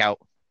with Fake Out.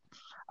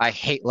 I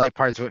hate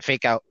Lipards with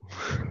Fake Out.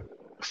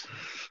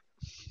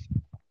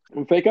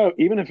 Fake out,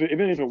 even if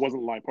it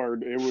wasn't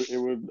Lipard, it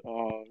would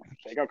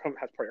Fake out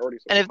has priority.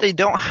 So And if they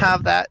don't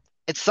have that,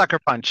 it's Sucker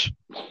Punch.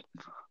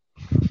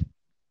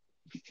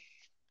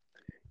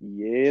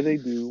 yeah, they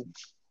do.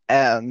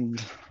 And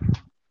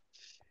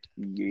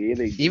Yeah,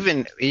 they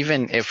do.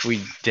 even if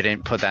we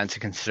didn't put that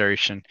into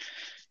consideration,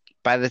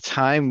 by the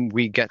time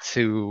we get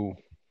to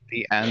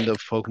the end of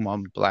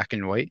Pokemon Black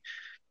and White,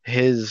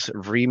 his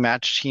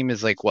rematch team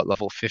is like what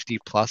level 50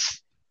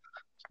 plus,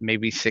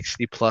 maybe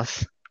 60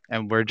 plus,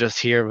 and we're just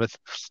here with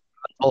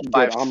all Dude,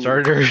 five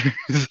starters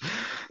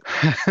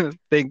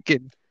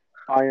thinking,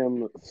 I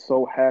am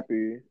so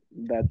happy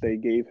that they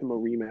gave him a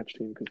rematch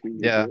team because we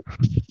needed yeah,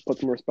 it. Put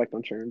some respect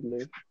on Sharon's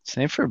name.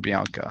 same for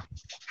Bianca.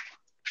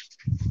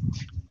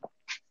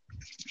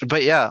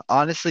 But yeah,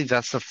 honestly,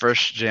 that's the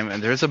first gym,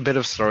 and there's a bit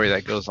of story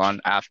that goes on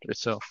after.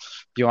 So,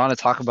 do you want to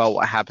talk about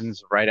what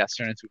happens right as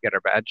soon as we get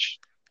our badge?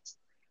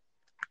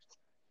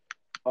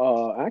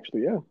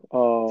 Actually, yeah.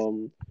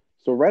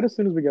 So right as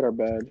soon as we get our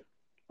badge,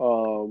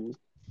 um,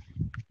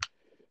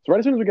 So right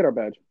as soon as we get our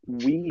badge,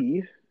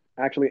 we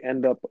actually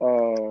end up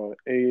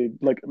a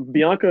like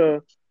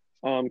Bianca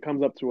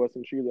comes up to us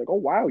and she's like, "Oh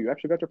wow, you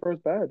actually got your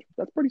first badge.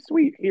 That's pretty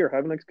sweet. Here,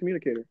 have an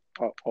excommunicator."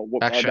 Oh,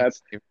 whoop, X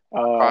that's transceiver.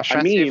 Cross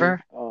I mean,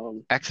 transceiver?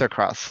 X or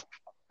cross?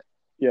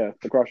 yeah,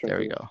 the cross There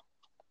we transceiver.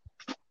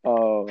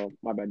 go.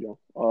 My bad, y'all.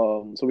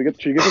 So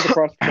she gives us a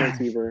cross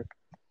transceiver,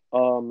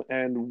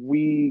 and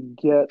we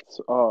get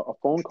a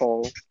phone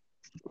call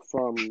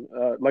from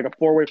like a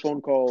four-way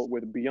phone call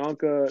with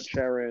Bianca,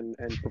 Sharon,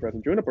 and Professor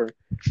Juniper.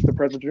 So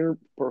Professor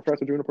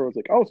Juniper was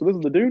like, "Oh, so this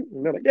is the dude?"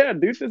 And they're like, "Yeah,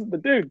 dude, this is the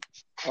dude."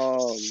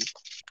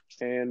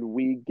 And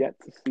we get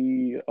to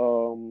see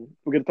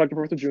we get to talk to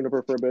Professor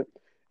Juniper for a bit,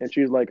 and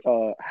she's like,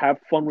 "Have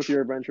fun with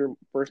your adventure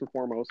first and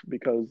foremost,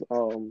 because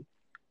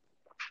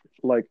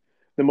like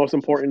the most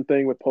important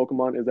thing with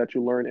Pokemon is that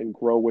you learn and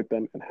grow with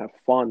them and have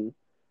fun,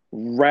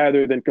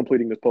 rather than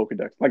completing this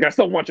Pokedex. Like I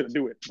still want you to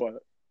do it, but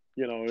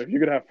if you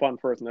could have fun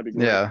first, that'd be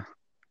great." Yeah.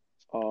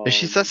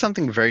 She says Um,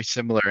 something very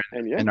similar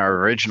and yeah, in our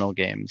original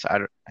games.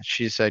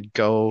 She said,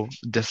 "Go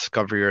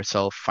discover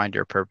yourself, find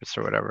your purpose,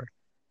 or whatever."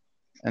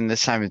 And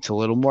this time it's a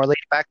little more laid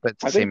back, but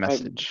it's the I same think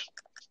message.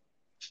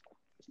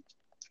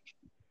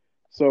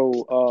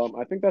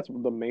 I think that's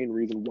the main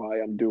reason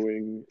why I'm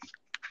doing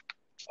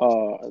a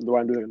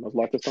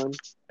Nuzlocke this time,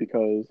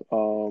 because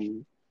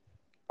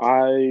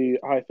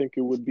I think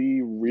it would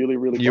be really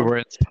really You fun. were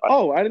inspired.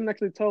 Oh, I didn't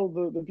actually tell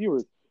the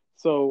viewers.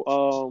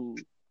 So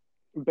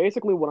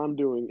basically what I'm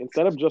doing,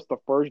 instead of just the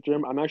first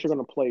gym, I'm actually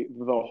going to play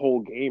the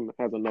whole game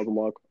as a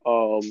Nuzlocke.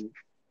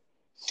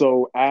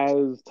 So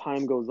as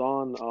time goes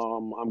on,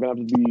 I'm gonna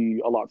have to be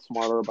a lot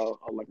smarter about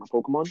like my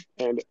Pokemon,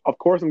 and of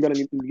course, I'm gonna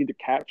need to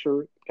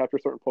capture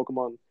certain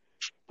Pokemon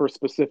for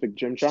specific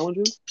gym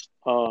challenges.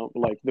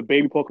 Like the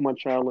baby Pokemon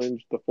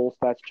challenge, the full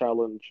stats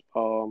challenge.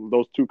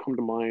 Those two come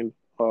to mind.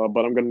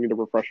 But I'm gonna need a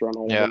refresher on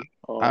all of Yeah. them.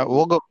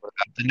 We'll go for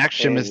that. The next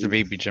gym is the And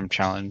baby gym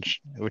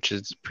challenge, which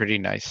is pretty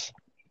nice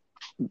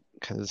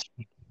because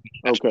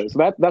okay,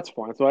 so that's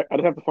fine. So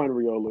I'd have to find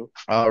Riolu.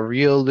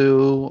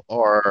 Riolu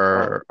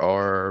Uh,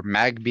 or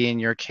Magby in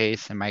your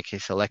case, in my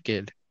case,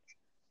 Elekid.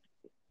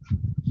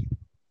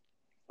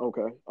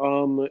 okay.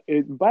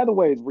 By the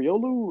way,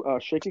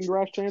 Riolu shaking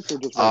grass chance or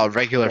just regular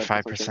Regular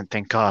 5% chance? 5%,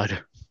 thank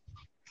God.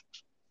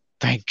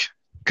 Thank Okay,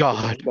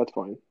 God. that's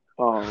fine.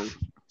 Um,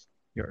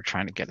 You're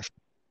trying to get us.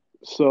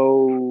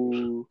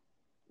 so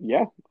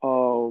yeah,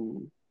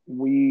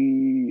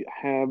 we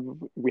have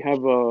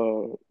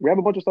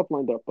a bunch of stuff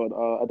lined up, but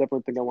I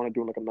definitely think I want to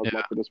do like a Yeah.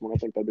 Nuzlocke for this one. I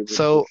think that'd be really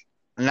So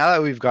cool. now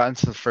that we've gotten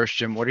to the first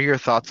gym, what are your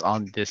thoughts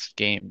on this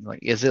game? Like,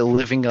 is it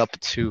living up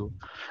to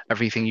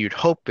everything you'd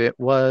hope it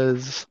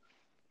was?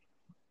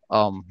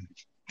 Um,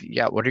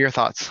 yeah, what are your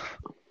thoughts?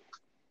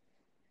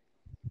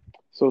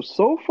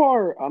 So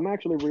far, I'm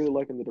actually really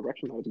liking the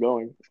direction that it's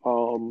going.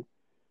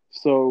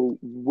 So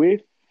with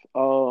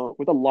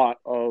a lot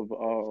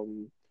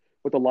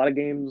of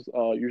games,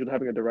 usually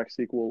having a direct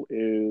sequel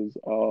is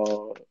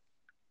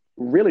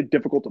really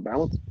difficult to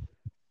balance.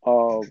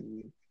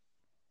 Um,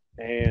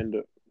 and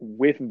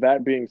with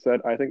that being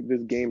said, I think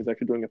this game is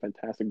actually doing a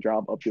fantastic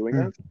job of doing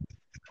Hmm.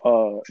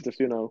 that.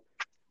 Just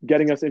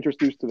getting us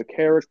introduced to the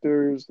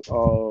characters,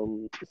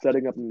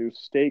 setting up new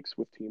stakes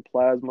with Team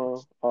Plasma,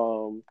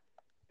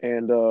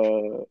 and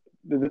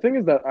the thing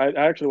is that I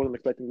actually wasn't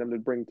expecting them to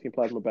bring Team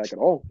Plasma back at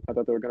all. I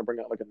thought they were going to bring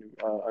out like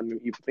a new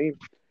evil team.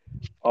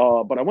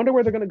 But I wonder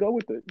where they're going to go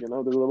with it. There's a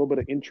little bit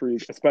of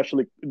intrigue,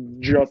 especially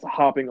just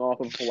hopping off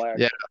of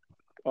Yeah,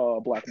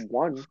 Black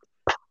One.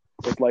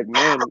 It's like,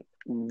 man,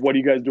 what are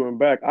you guys doing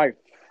back? I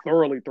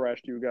thoroughly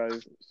thrashed you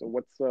guys. So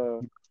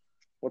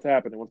what's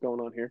happening? What's going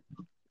on here?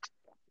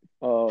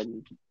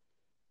 Um,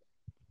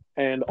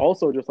 and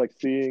also just like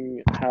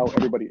seeing how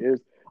everybody is.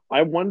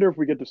 I wonder if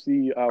we get to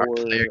see our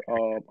player,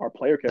 our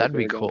player that'd character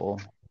be again.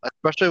 cool.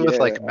 Especially with Yeah,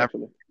 like memory.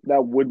 actually,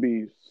 that would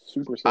be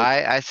super sick.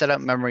 I set up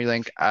memory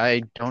link.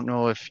 I don't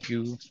know if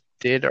you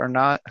did or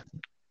not.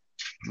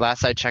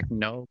 Last I checked,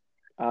 no.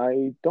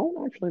 I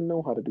don't actually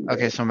know how to do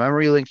Okay, that. so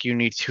memory link, you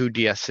need two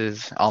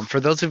DSs. For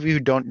those of you who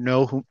don't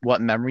know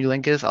what memory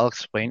link is, I'll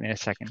explain in a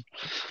second.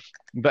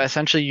 But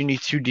essentially, you need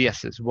two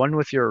DSs. One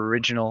with your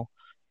original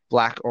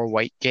black or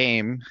white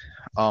game,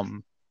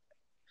 um,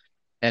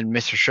 and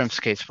Mr. Shrimp's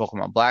case,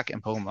 Pokemon Black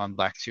and Pokemon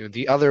Black 2.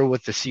 The other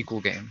with the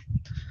sequel game.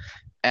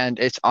 And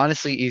it's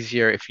honestly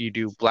easier if you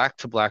do Black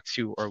to Black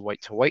 2 or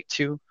White to White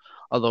 2,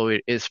 although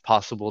it is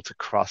possible to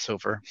cross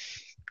over.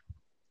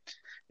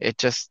 It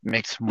just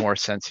makes more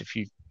sense if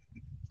you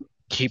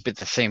keep it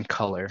the same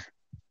color,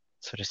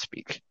 so to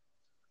speak,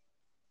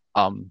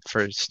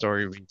 for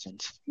story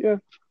reasons. Yeah.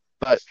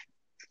 But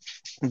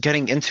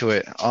getting into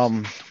it,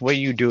 what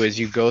you do is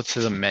you go to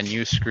the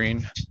menu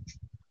screen,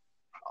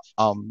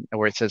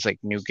 where it says like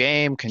new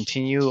game,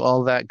 continue,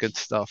 all that good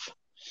stuff.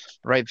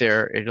 Right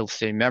there, it'll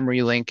say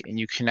memory link, and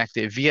you connect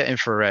it via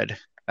infrared,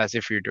 as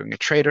if you're doing a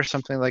trade or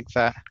something like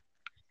that.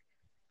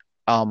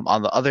 On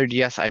the other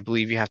DS, I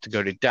believe you have to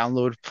go to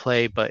download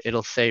play, but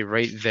it'll say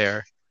right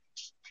there,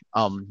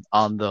 on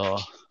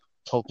the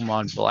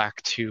Pokemon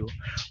Black 2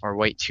 or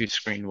White 2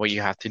 screen what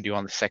you have to do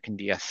on the second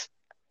DS.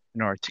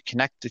 in order to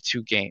connect the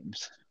two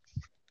games.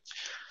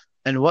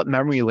 And what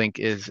memory link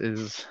is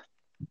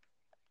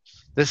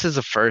this is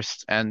the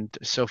first and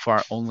so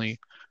far only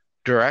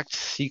direct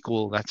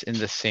sequel that's in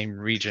the same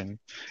region.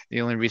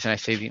 The only reason I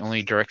say the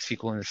only direct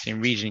sequel in the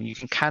same region, you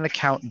can kind of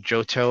count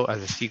Johto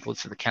as a sequel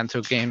to the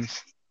Kanto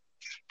games.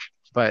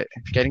 But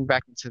getting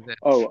back into the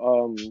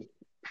Oh,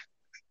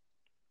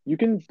 you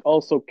can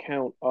also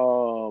count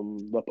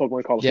the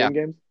Pokemon yeah, Coliseum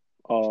games.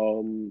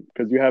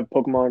 Because you have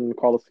Pokemon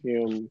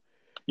Coliseum,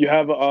 you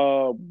have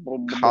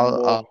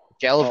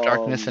Gale of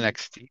Darkness and um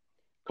XD.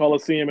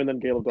 Coliseum and then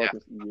Gale of Yeah.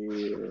 Darkness. Yeah,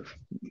 yeah.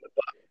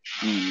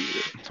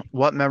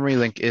 What memory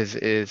link is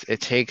it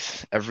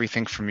takes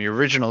everything from your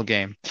original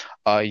game,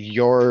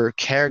 your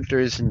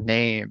character's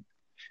name.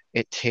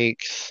 It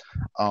takes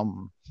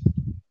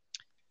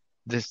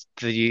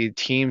the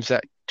teams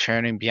that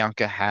Sharon and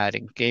Bianca had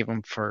and gave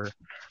them for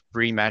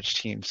rematch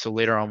teams. So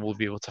later on, we'll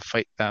be able to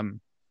fight them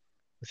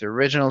with the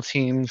original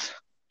teams.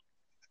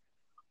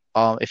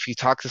 If you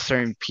talk to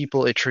certain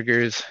people, it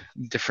triggers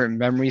different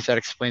memories that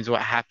explains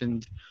what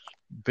happened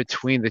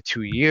between the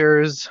 2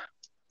 years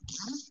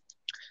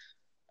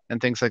and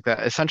things like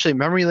that. Essentially,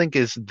 memory link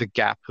is the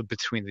gap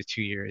between the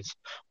 2 years.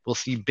 We'll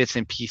see bits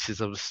and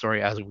pieces of the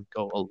story as we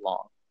go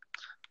along.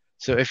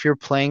 So if you're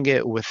playing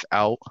it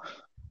without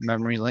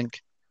memory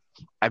link,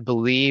 I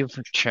believe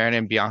Sharon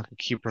and Bianca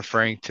keep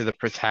referring to the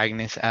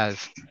protagonist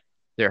as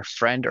their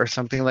friend or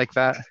something like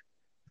that.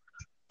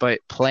 But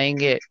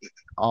playing it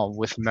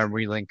with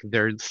memory link,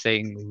 they're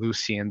saying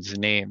Lucian's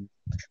name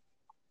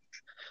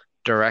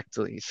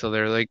directly. So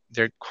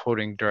they're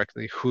quoting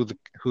directly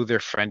who their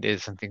friend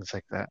is and things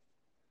like that.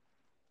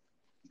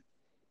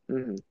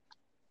 Hmm.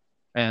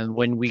 And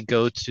when we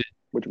go to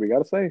Which we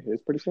gotta say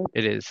is pretty sick.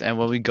 it is, and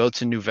when we go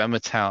to New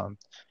Vema Town,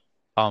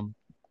 um,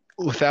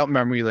 without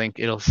memory link,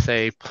 it'll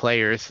say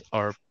players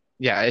or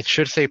yeah, it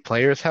should say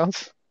player's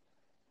house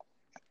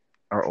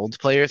or old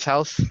player's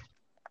house.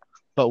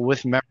 But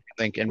with memory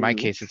link, in my Hmm.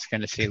 case, it's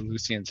going to say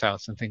Lucian's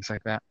house and things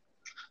like that.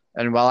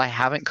 And while I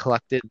haven't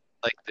collected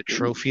like the Ooh.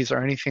 trophies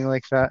or anything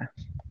like that,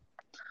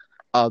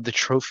 the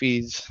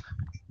trophies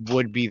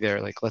would be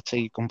there. Like let's say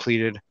you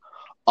completed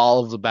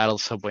all of the battle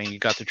subway and you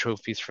got the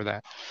trophies for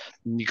that.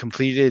 And you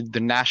completed the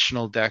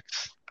national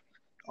decks,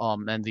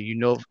 and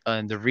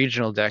the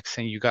regional decks,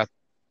 and you got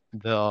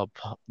the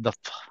the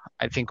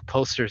I think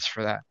posters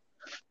for that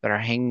are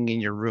hanging in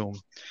your room.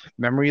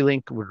 Memory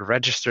Link would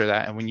register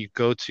that, and when you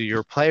go to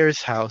your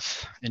player's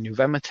house in New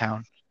Vema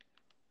Town,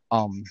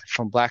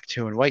 from Black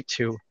 2 and White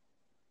 2,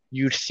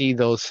 you'd see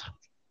those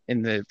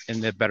in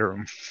the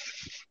bedroom.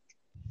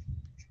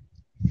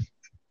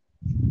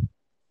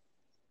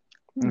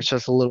 And Hmm. it's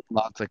just a little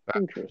nods like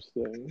that.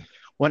 Interesting.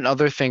 One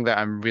other thing that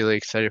I'm really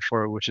excited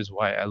for, which is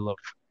why I love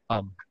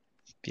um,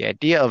 the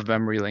idea of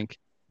Memory Link,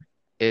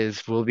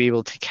 is we'll be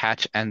able to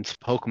catch N's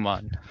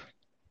Pokemon.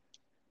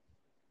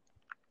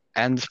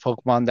 N's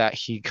Pokemon that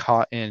he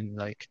caught in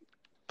like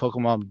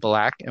Pokemon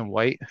Black and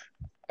White.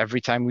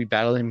 Every time we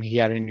battled him, he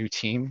had a new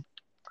team.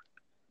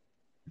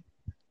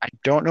 I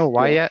don't know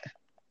why Yeah. yet,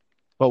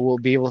 but we'll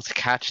be able to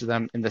catch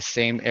them in the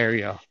same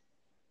area.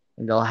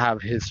 And they'll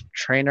have his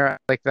trainer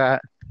like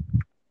that.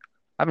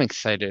 I'm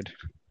excited.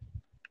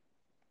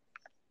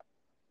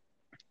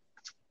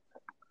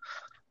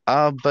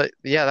 But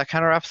yeah, that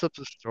kind of wraps up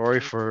the story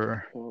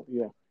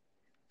Yeah.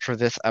 for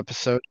this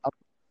episode.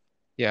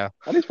 Yeah,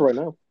 At least for right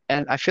now.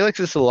 and I feel like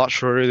this is a lot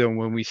shorter than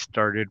when we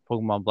started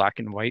Pokemon Black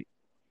and White.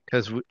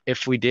 Because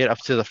if we did up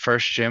to the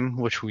first gym,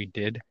 which we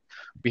did,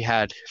 we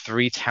had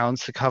 3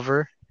 towns to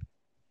cover.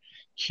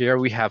 Here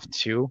we have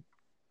 2.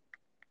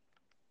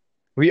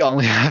 We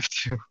only have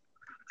 2,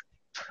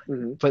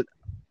 Hmm. but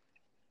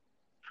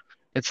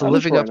it's At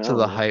least living for right up to now,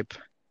 the man. hype.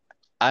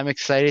 I'm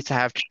excited to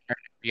have Sharon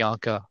and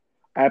Bianca.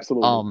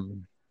 Absolutely.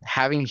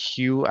 Having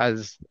Hugh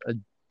as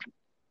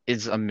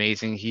is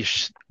amazing.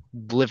 He's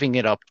living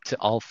it up to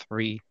all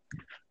 3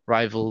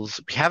 rivals.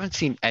 We haven't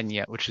seen N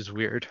yet, which is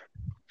weird,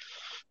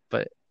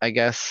 but I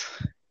guess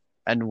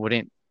N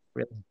wouldn't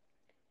really.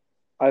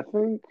 I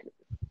think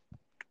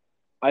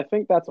I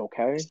think that's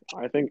okay.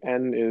 I think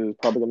N is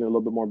probably going to need a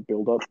little bit more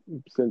build up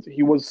since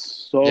he was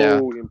Yeah,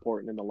 so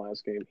important in the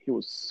last game. He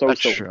was so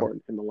that's so true.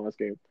 important in the last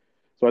game.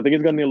 So I think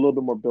he's going to need a little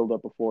bit more build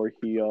up before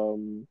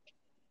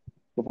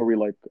we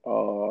like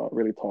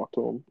really talk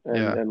to him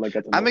Yeah, and like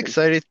get to I'm know him.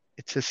 excited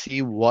to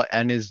see what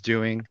N is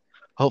doing.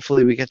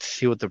 Hopefully, we get to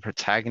see what the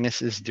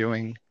protagonist is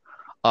doing.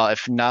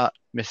 If not,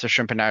 Mr.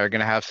 Shrimp and I are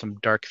gonna have some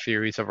dark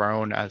theories of our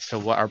own as to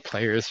what our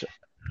players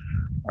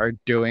are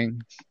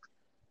doing.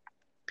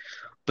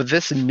 But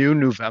this new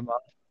Nuvema,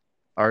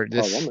 or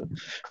Oh, this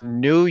woman.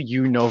 new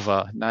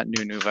Unova, not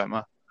new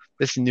Nuvema,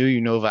 this new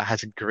Unova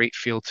has a great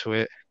feel to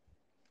it.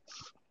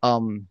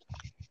 Um,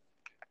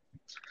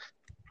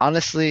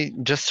 Honestly,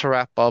 just to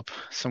wrap up,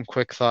 some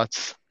quick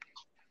thoughts.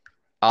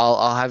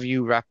 I'll have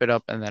you wrap it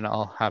up, and then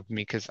I'll have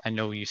me because I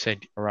know you said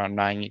around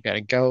 9 you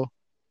gotta go.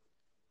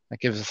 That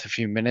gives us a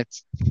few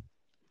minutes.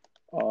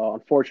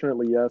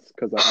 Unfortunately, yes,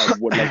 because I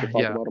would like to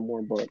talk Yeah, about him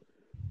more, but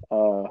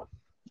uh,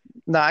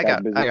 No, that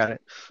I busy. got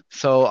it.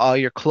 So,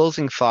 your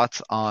closing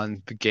thoughts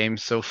on the game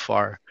so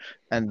far,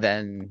 and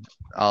then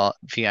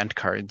the end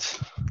cards.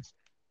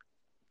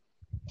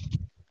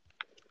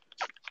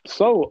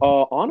 So,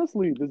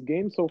 honestly, this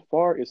game so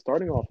far is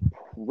starting off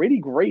pretty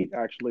great,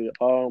 actually.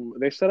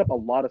 They set up a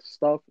lot of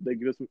stuff. They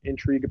give us some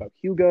intrigue about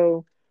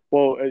Hugo.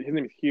 Well, his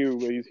name is Hugh.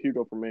 He's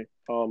Hugo for me.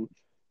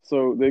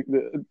 So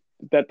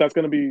that's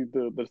going to be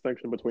the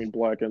distinction between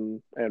Black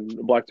 2 and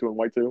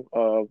White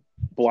 2.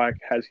 Black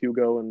has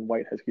Hugo and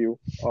White has Hugh.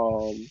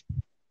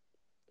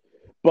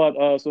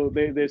 But so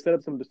they set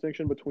up some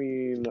distinction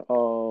between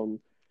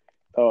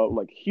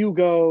like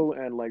Hugo,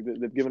 and like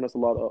they've given us a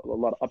lot of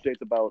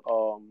updates about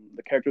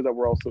the characters that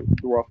we're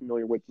all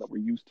familiar with, that we're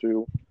used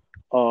to,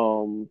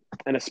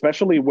 and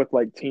especially with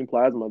like Team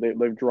Plasma,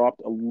 they've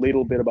dropped a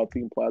little bit about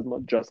Team Plasma,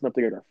 just enough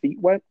to get our feet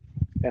wet,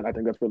 and I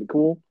think that's really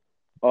cool.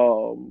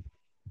 Um,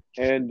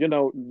 and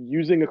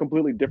using a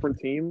completely different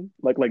team,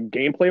 like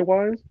gameplay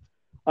wise,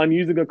 I'm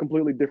using a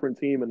completely different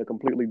team in a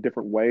completely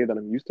different way than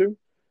I'm used to.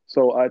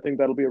 So I think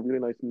that'll be a really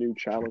nice new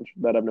challenge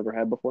that I've never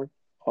had before.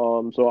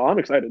 So I'm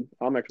excited.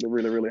 I'm actually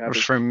really, really happy.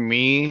 For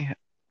me,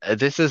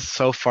 this is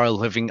so far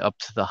living up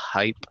to the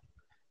hype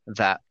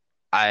that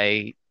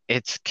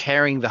it's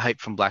carrying the hype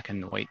from Black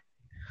and White.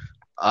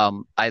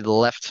 Um, I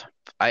left,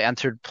 I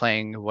entered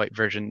playing White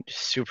version,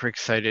 super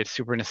excited,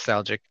 super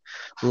nostalgic,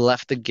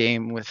 left the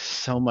game with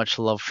so much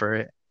love for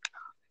it.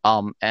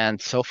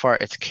 And so far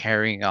it's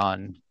carrying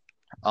on.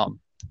 Um,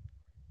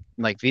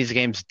 like these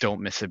games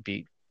don't miss a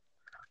beat.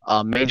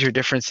 Major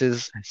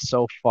differences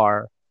so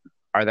far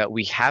are that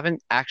we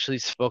haven't actually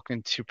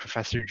spoken to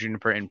Professor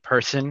Juniper in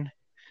person.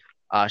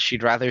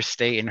 She'd rather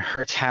stay in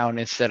her town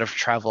instead of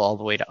travel all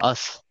the way to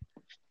us.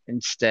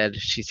 Instead,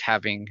 she's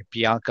having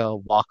Bianca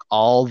walk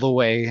all the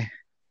way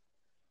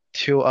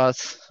to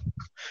us.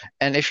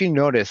 And if you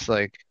notice,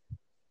 like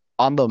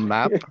on the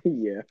map,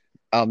 Yeah.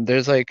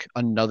 there's like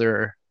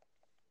another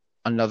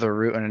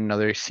route and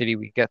another city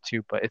we get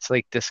to, but it's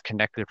like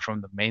disconnected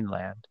from the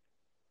mainland.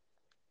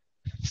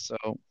 So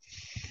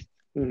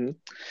Hmm.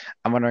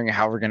 I'm wondering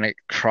how we're gonna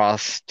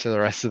cross to the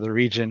rest of the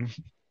region.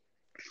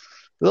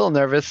 A little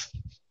nervous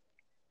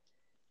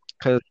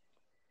because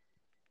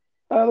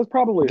There's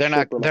probably a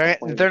ship or like a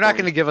plane they're or not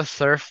something. gonna give us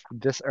surf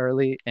this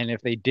early, and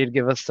if they did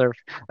give us surf,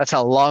 that's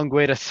a long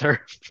way to surf.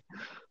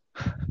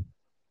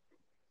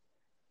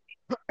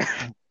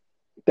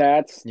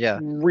 That's Yeah,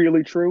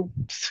 really true.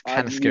 it's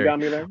kind of You scary, got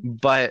me there.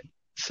 but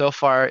so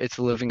far it's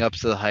living up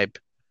to the hype.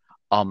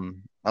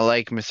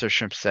 Like Mr.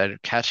 Shrimp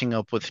said, catching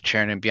up with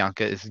Sharon and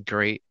Bianca is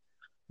great,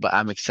 but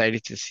I'm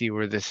excited to see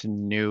where this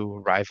new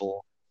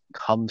rival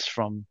comes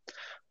from.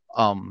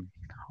 Um,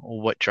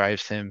 what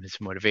drives him, his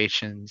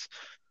motivations,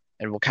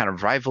 and what kind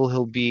of rival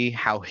he'll be,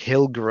 how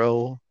he'll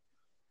grow,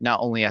 not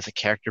only as a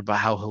character, but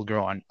how he'll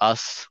grow on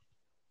us.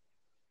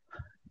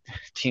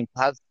 Team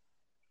Plasma,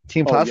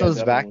 Team Oh yeah,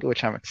 Plasma's back, definitely.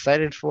 which I'm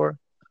excited for.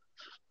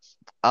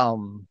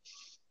 Um,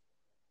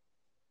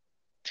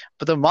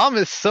 but the mom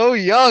is so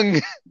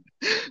young.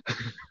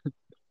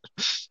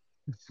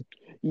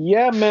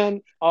 Yeah,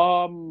 man.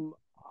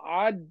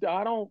 I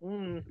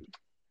don't.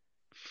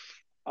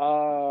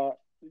 Uh,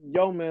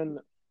 yo, man.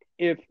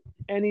 If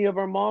any of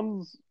our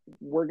moms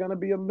were gonna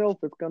be a MILF,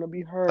 it's gonna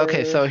be Okay,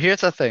 her. so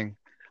here's the thing.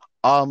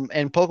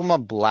 In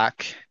Pokemon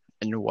Black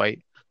and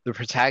White, the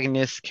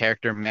protagonist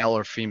character, male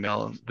or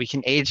female, we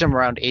can age them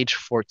around age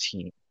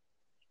 14,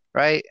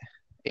 right?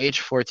 Age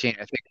 14,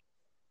 I think.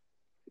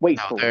 Wait,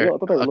 No, for they're real? I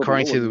thought they were a little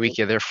according lower to the than that.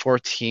 wiki, they're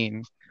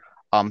 14.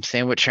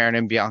 Same with Sharon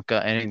and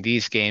Bianca, and in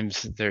these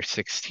games, they're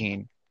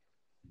 16.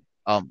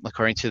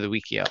 According to the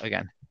wiki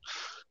again.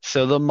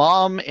 So the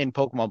mom in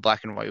Pokemon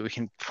Black and White, we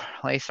can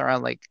place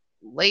around like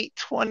late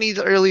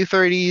 20s, early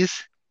 30s.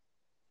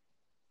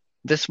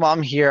 This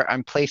mom here,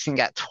 I'm placing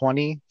at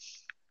 20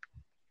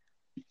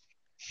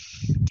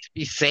 to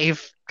be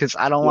safe because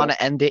I don't want Yeah,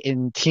 to end it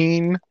in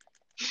teen.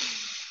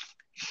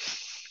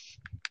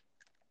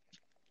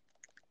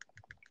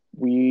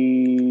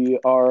 we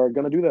are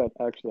gonna do that.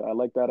 Actually, I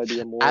like that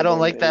idea I more don't than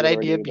like any that other idea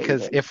idea that we've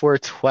because had. if we're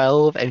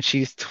 12 and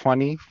she's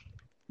 20,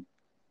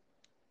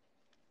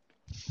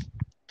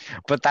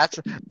 but that's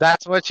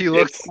what she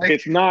looks like.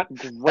 It's not That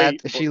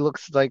great, but she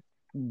looks like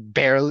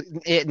barely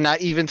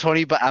not even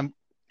 20, but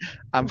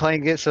I'm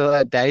playing it so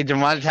that Daddy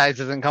Demonetized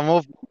doesn't come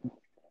over.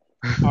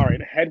 all right.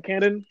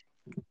 Headcanon.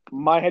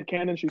 My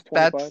headcanon. She's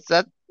 25.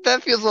 That's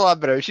that feels a lot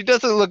better. She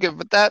doesn't look it,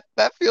 but that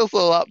feels a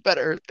lot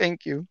better.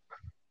 Thank you.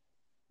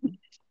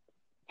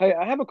 Hey,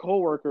 I have a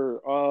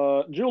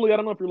coworker, Julie. I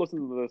don't know if you're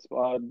listening to this,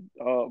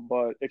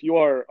 but if you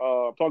are,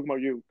 I'm talking about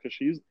you because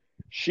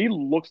she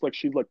looks like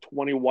she's like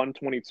 21,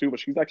 22, but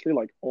she's actually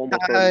like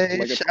almost 30. Hi,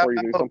 Like it's shout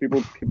crazy. out. Some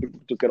people can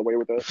just get away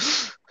with it.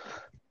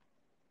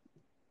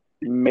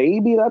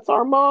 Maybe that's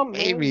our mom,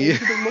 man. Maybe Maybe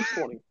she just looks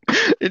 20.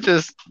 it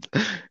just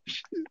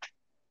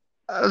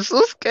I'm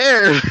so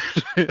scared.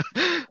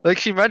 Like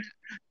she might.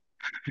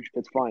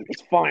 It's fine.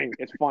 It's fine.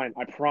 It's fine.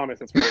 I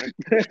promise it's fine.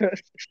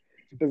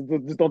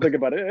 Just don't think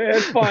about it.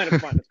 It's fine. It's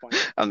fine. It's fine.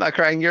 I'm not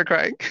crying. You're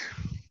crying.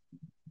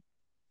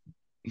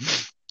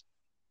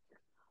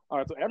 All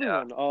right, so Yeah.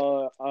 everyone,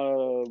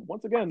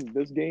 once again,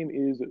 this game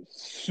is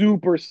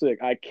super sick.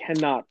 I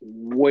cannot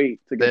wait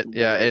to get That to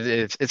yeah, play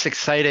it. it's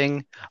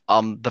exciting.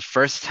 The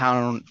first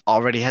town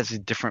already has a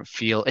different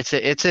feel. It's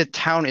a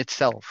town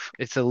itself.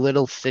 It's a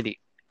little city.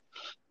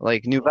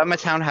 Like New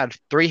Vema Town had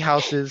three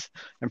houses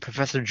and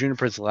Professor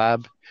Juniper's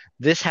lab.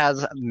 This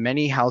has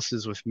many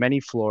houses with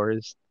many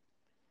floors.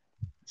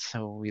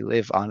 So we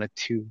live on a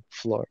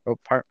two-floor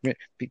apartment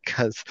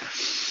because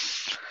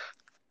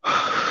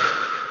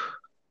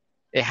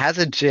it has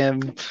a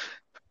gym.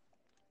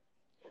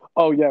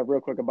 Oh yeah,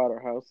 real quick about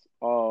our house.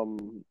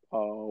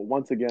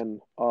 Once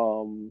again,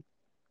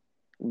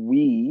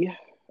 we,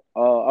 I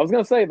was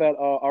gonna say that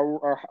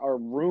our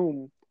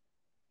room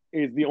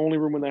is the only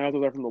room in the house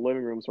aside from the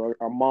living room, so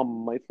our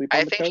mom might sleep I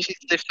on the think couch, she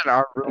sleeps in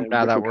our room and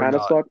now which that would we're kind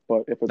of not. suck.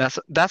 But if it's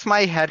That's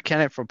my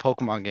headcanon for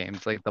Pokemon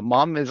games. Like the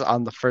mom is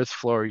on the first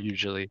floor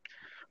usually,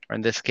 or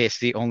in this case,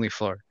 the only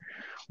floor.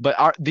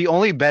 But the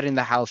only bed in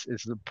the house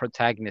is the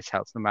protagonist's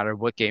house, no matter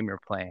what game you're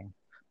playing.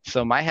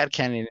 So my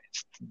headcanon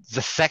is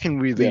the second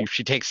we yeah, leave,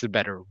 she takes the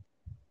bedroom.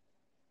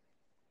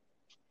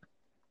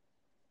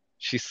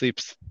 She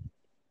sleeps.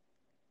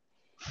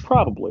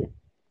 probably,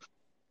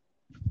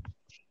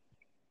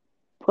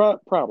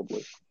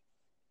 probably.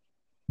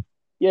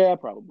 Yeah,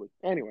 probably.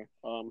 Anyway,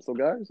 so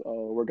guys,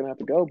 we're gonna have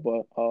to go,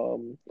 but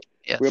we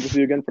hope to Yes. see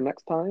you again for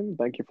next time.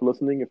 Thank you for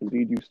listening, if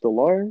indeed you still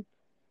are.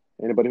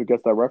 Anybody who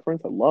gets that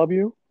reference, I love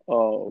you.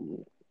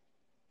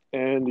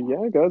 And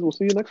yeah, guys, we'll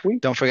see you next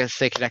week. Don't forget to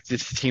stay connected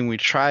to the team we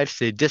tried.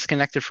 Stay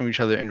disconnected from each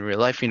other in real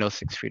life.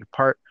 6 feet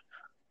apart.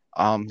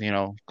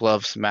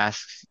 Gloves,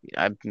 masks.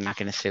 I'm not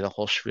gonna say the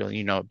whole spiel.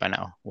 You know it by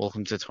now.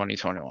 Welcome to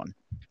 2021.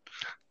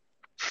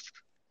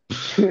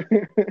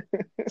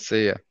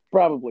 See ya.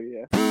 Probably,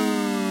 yeah.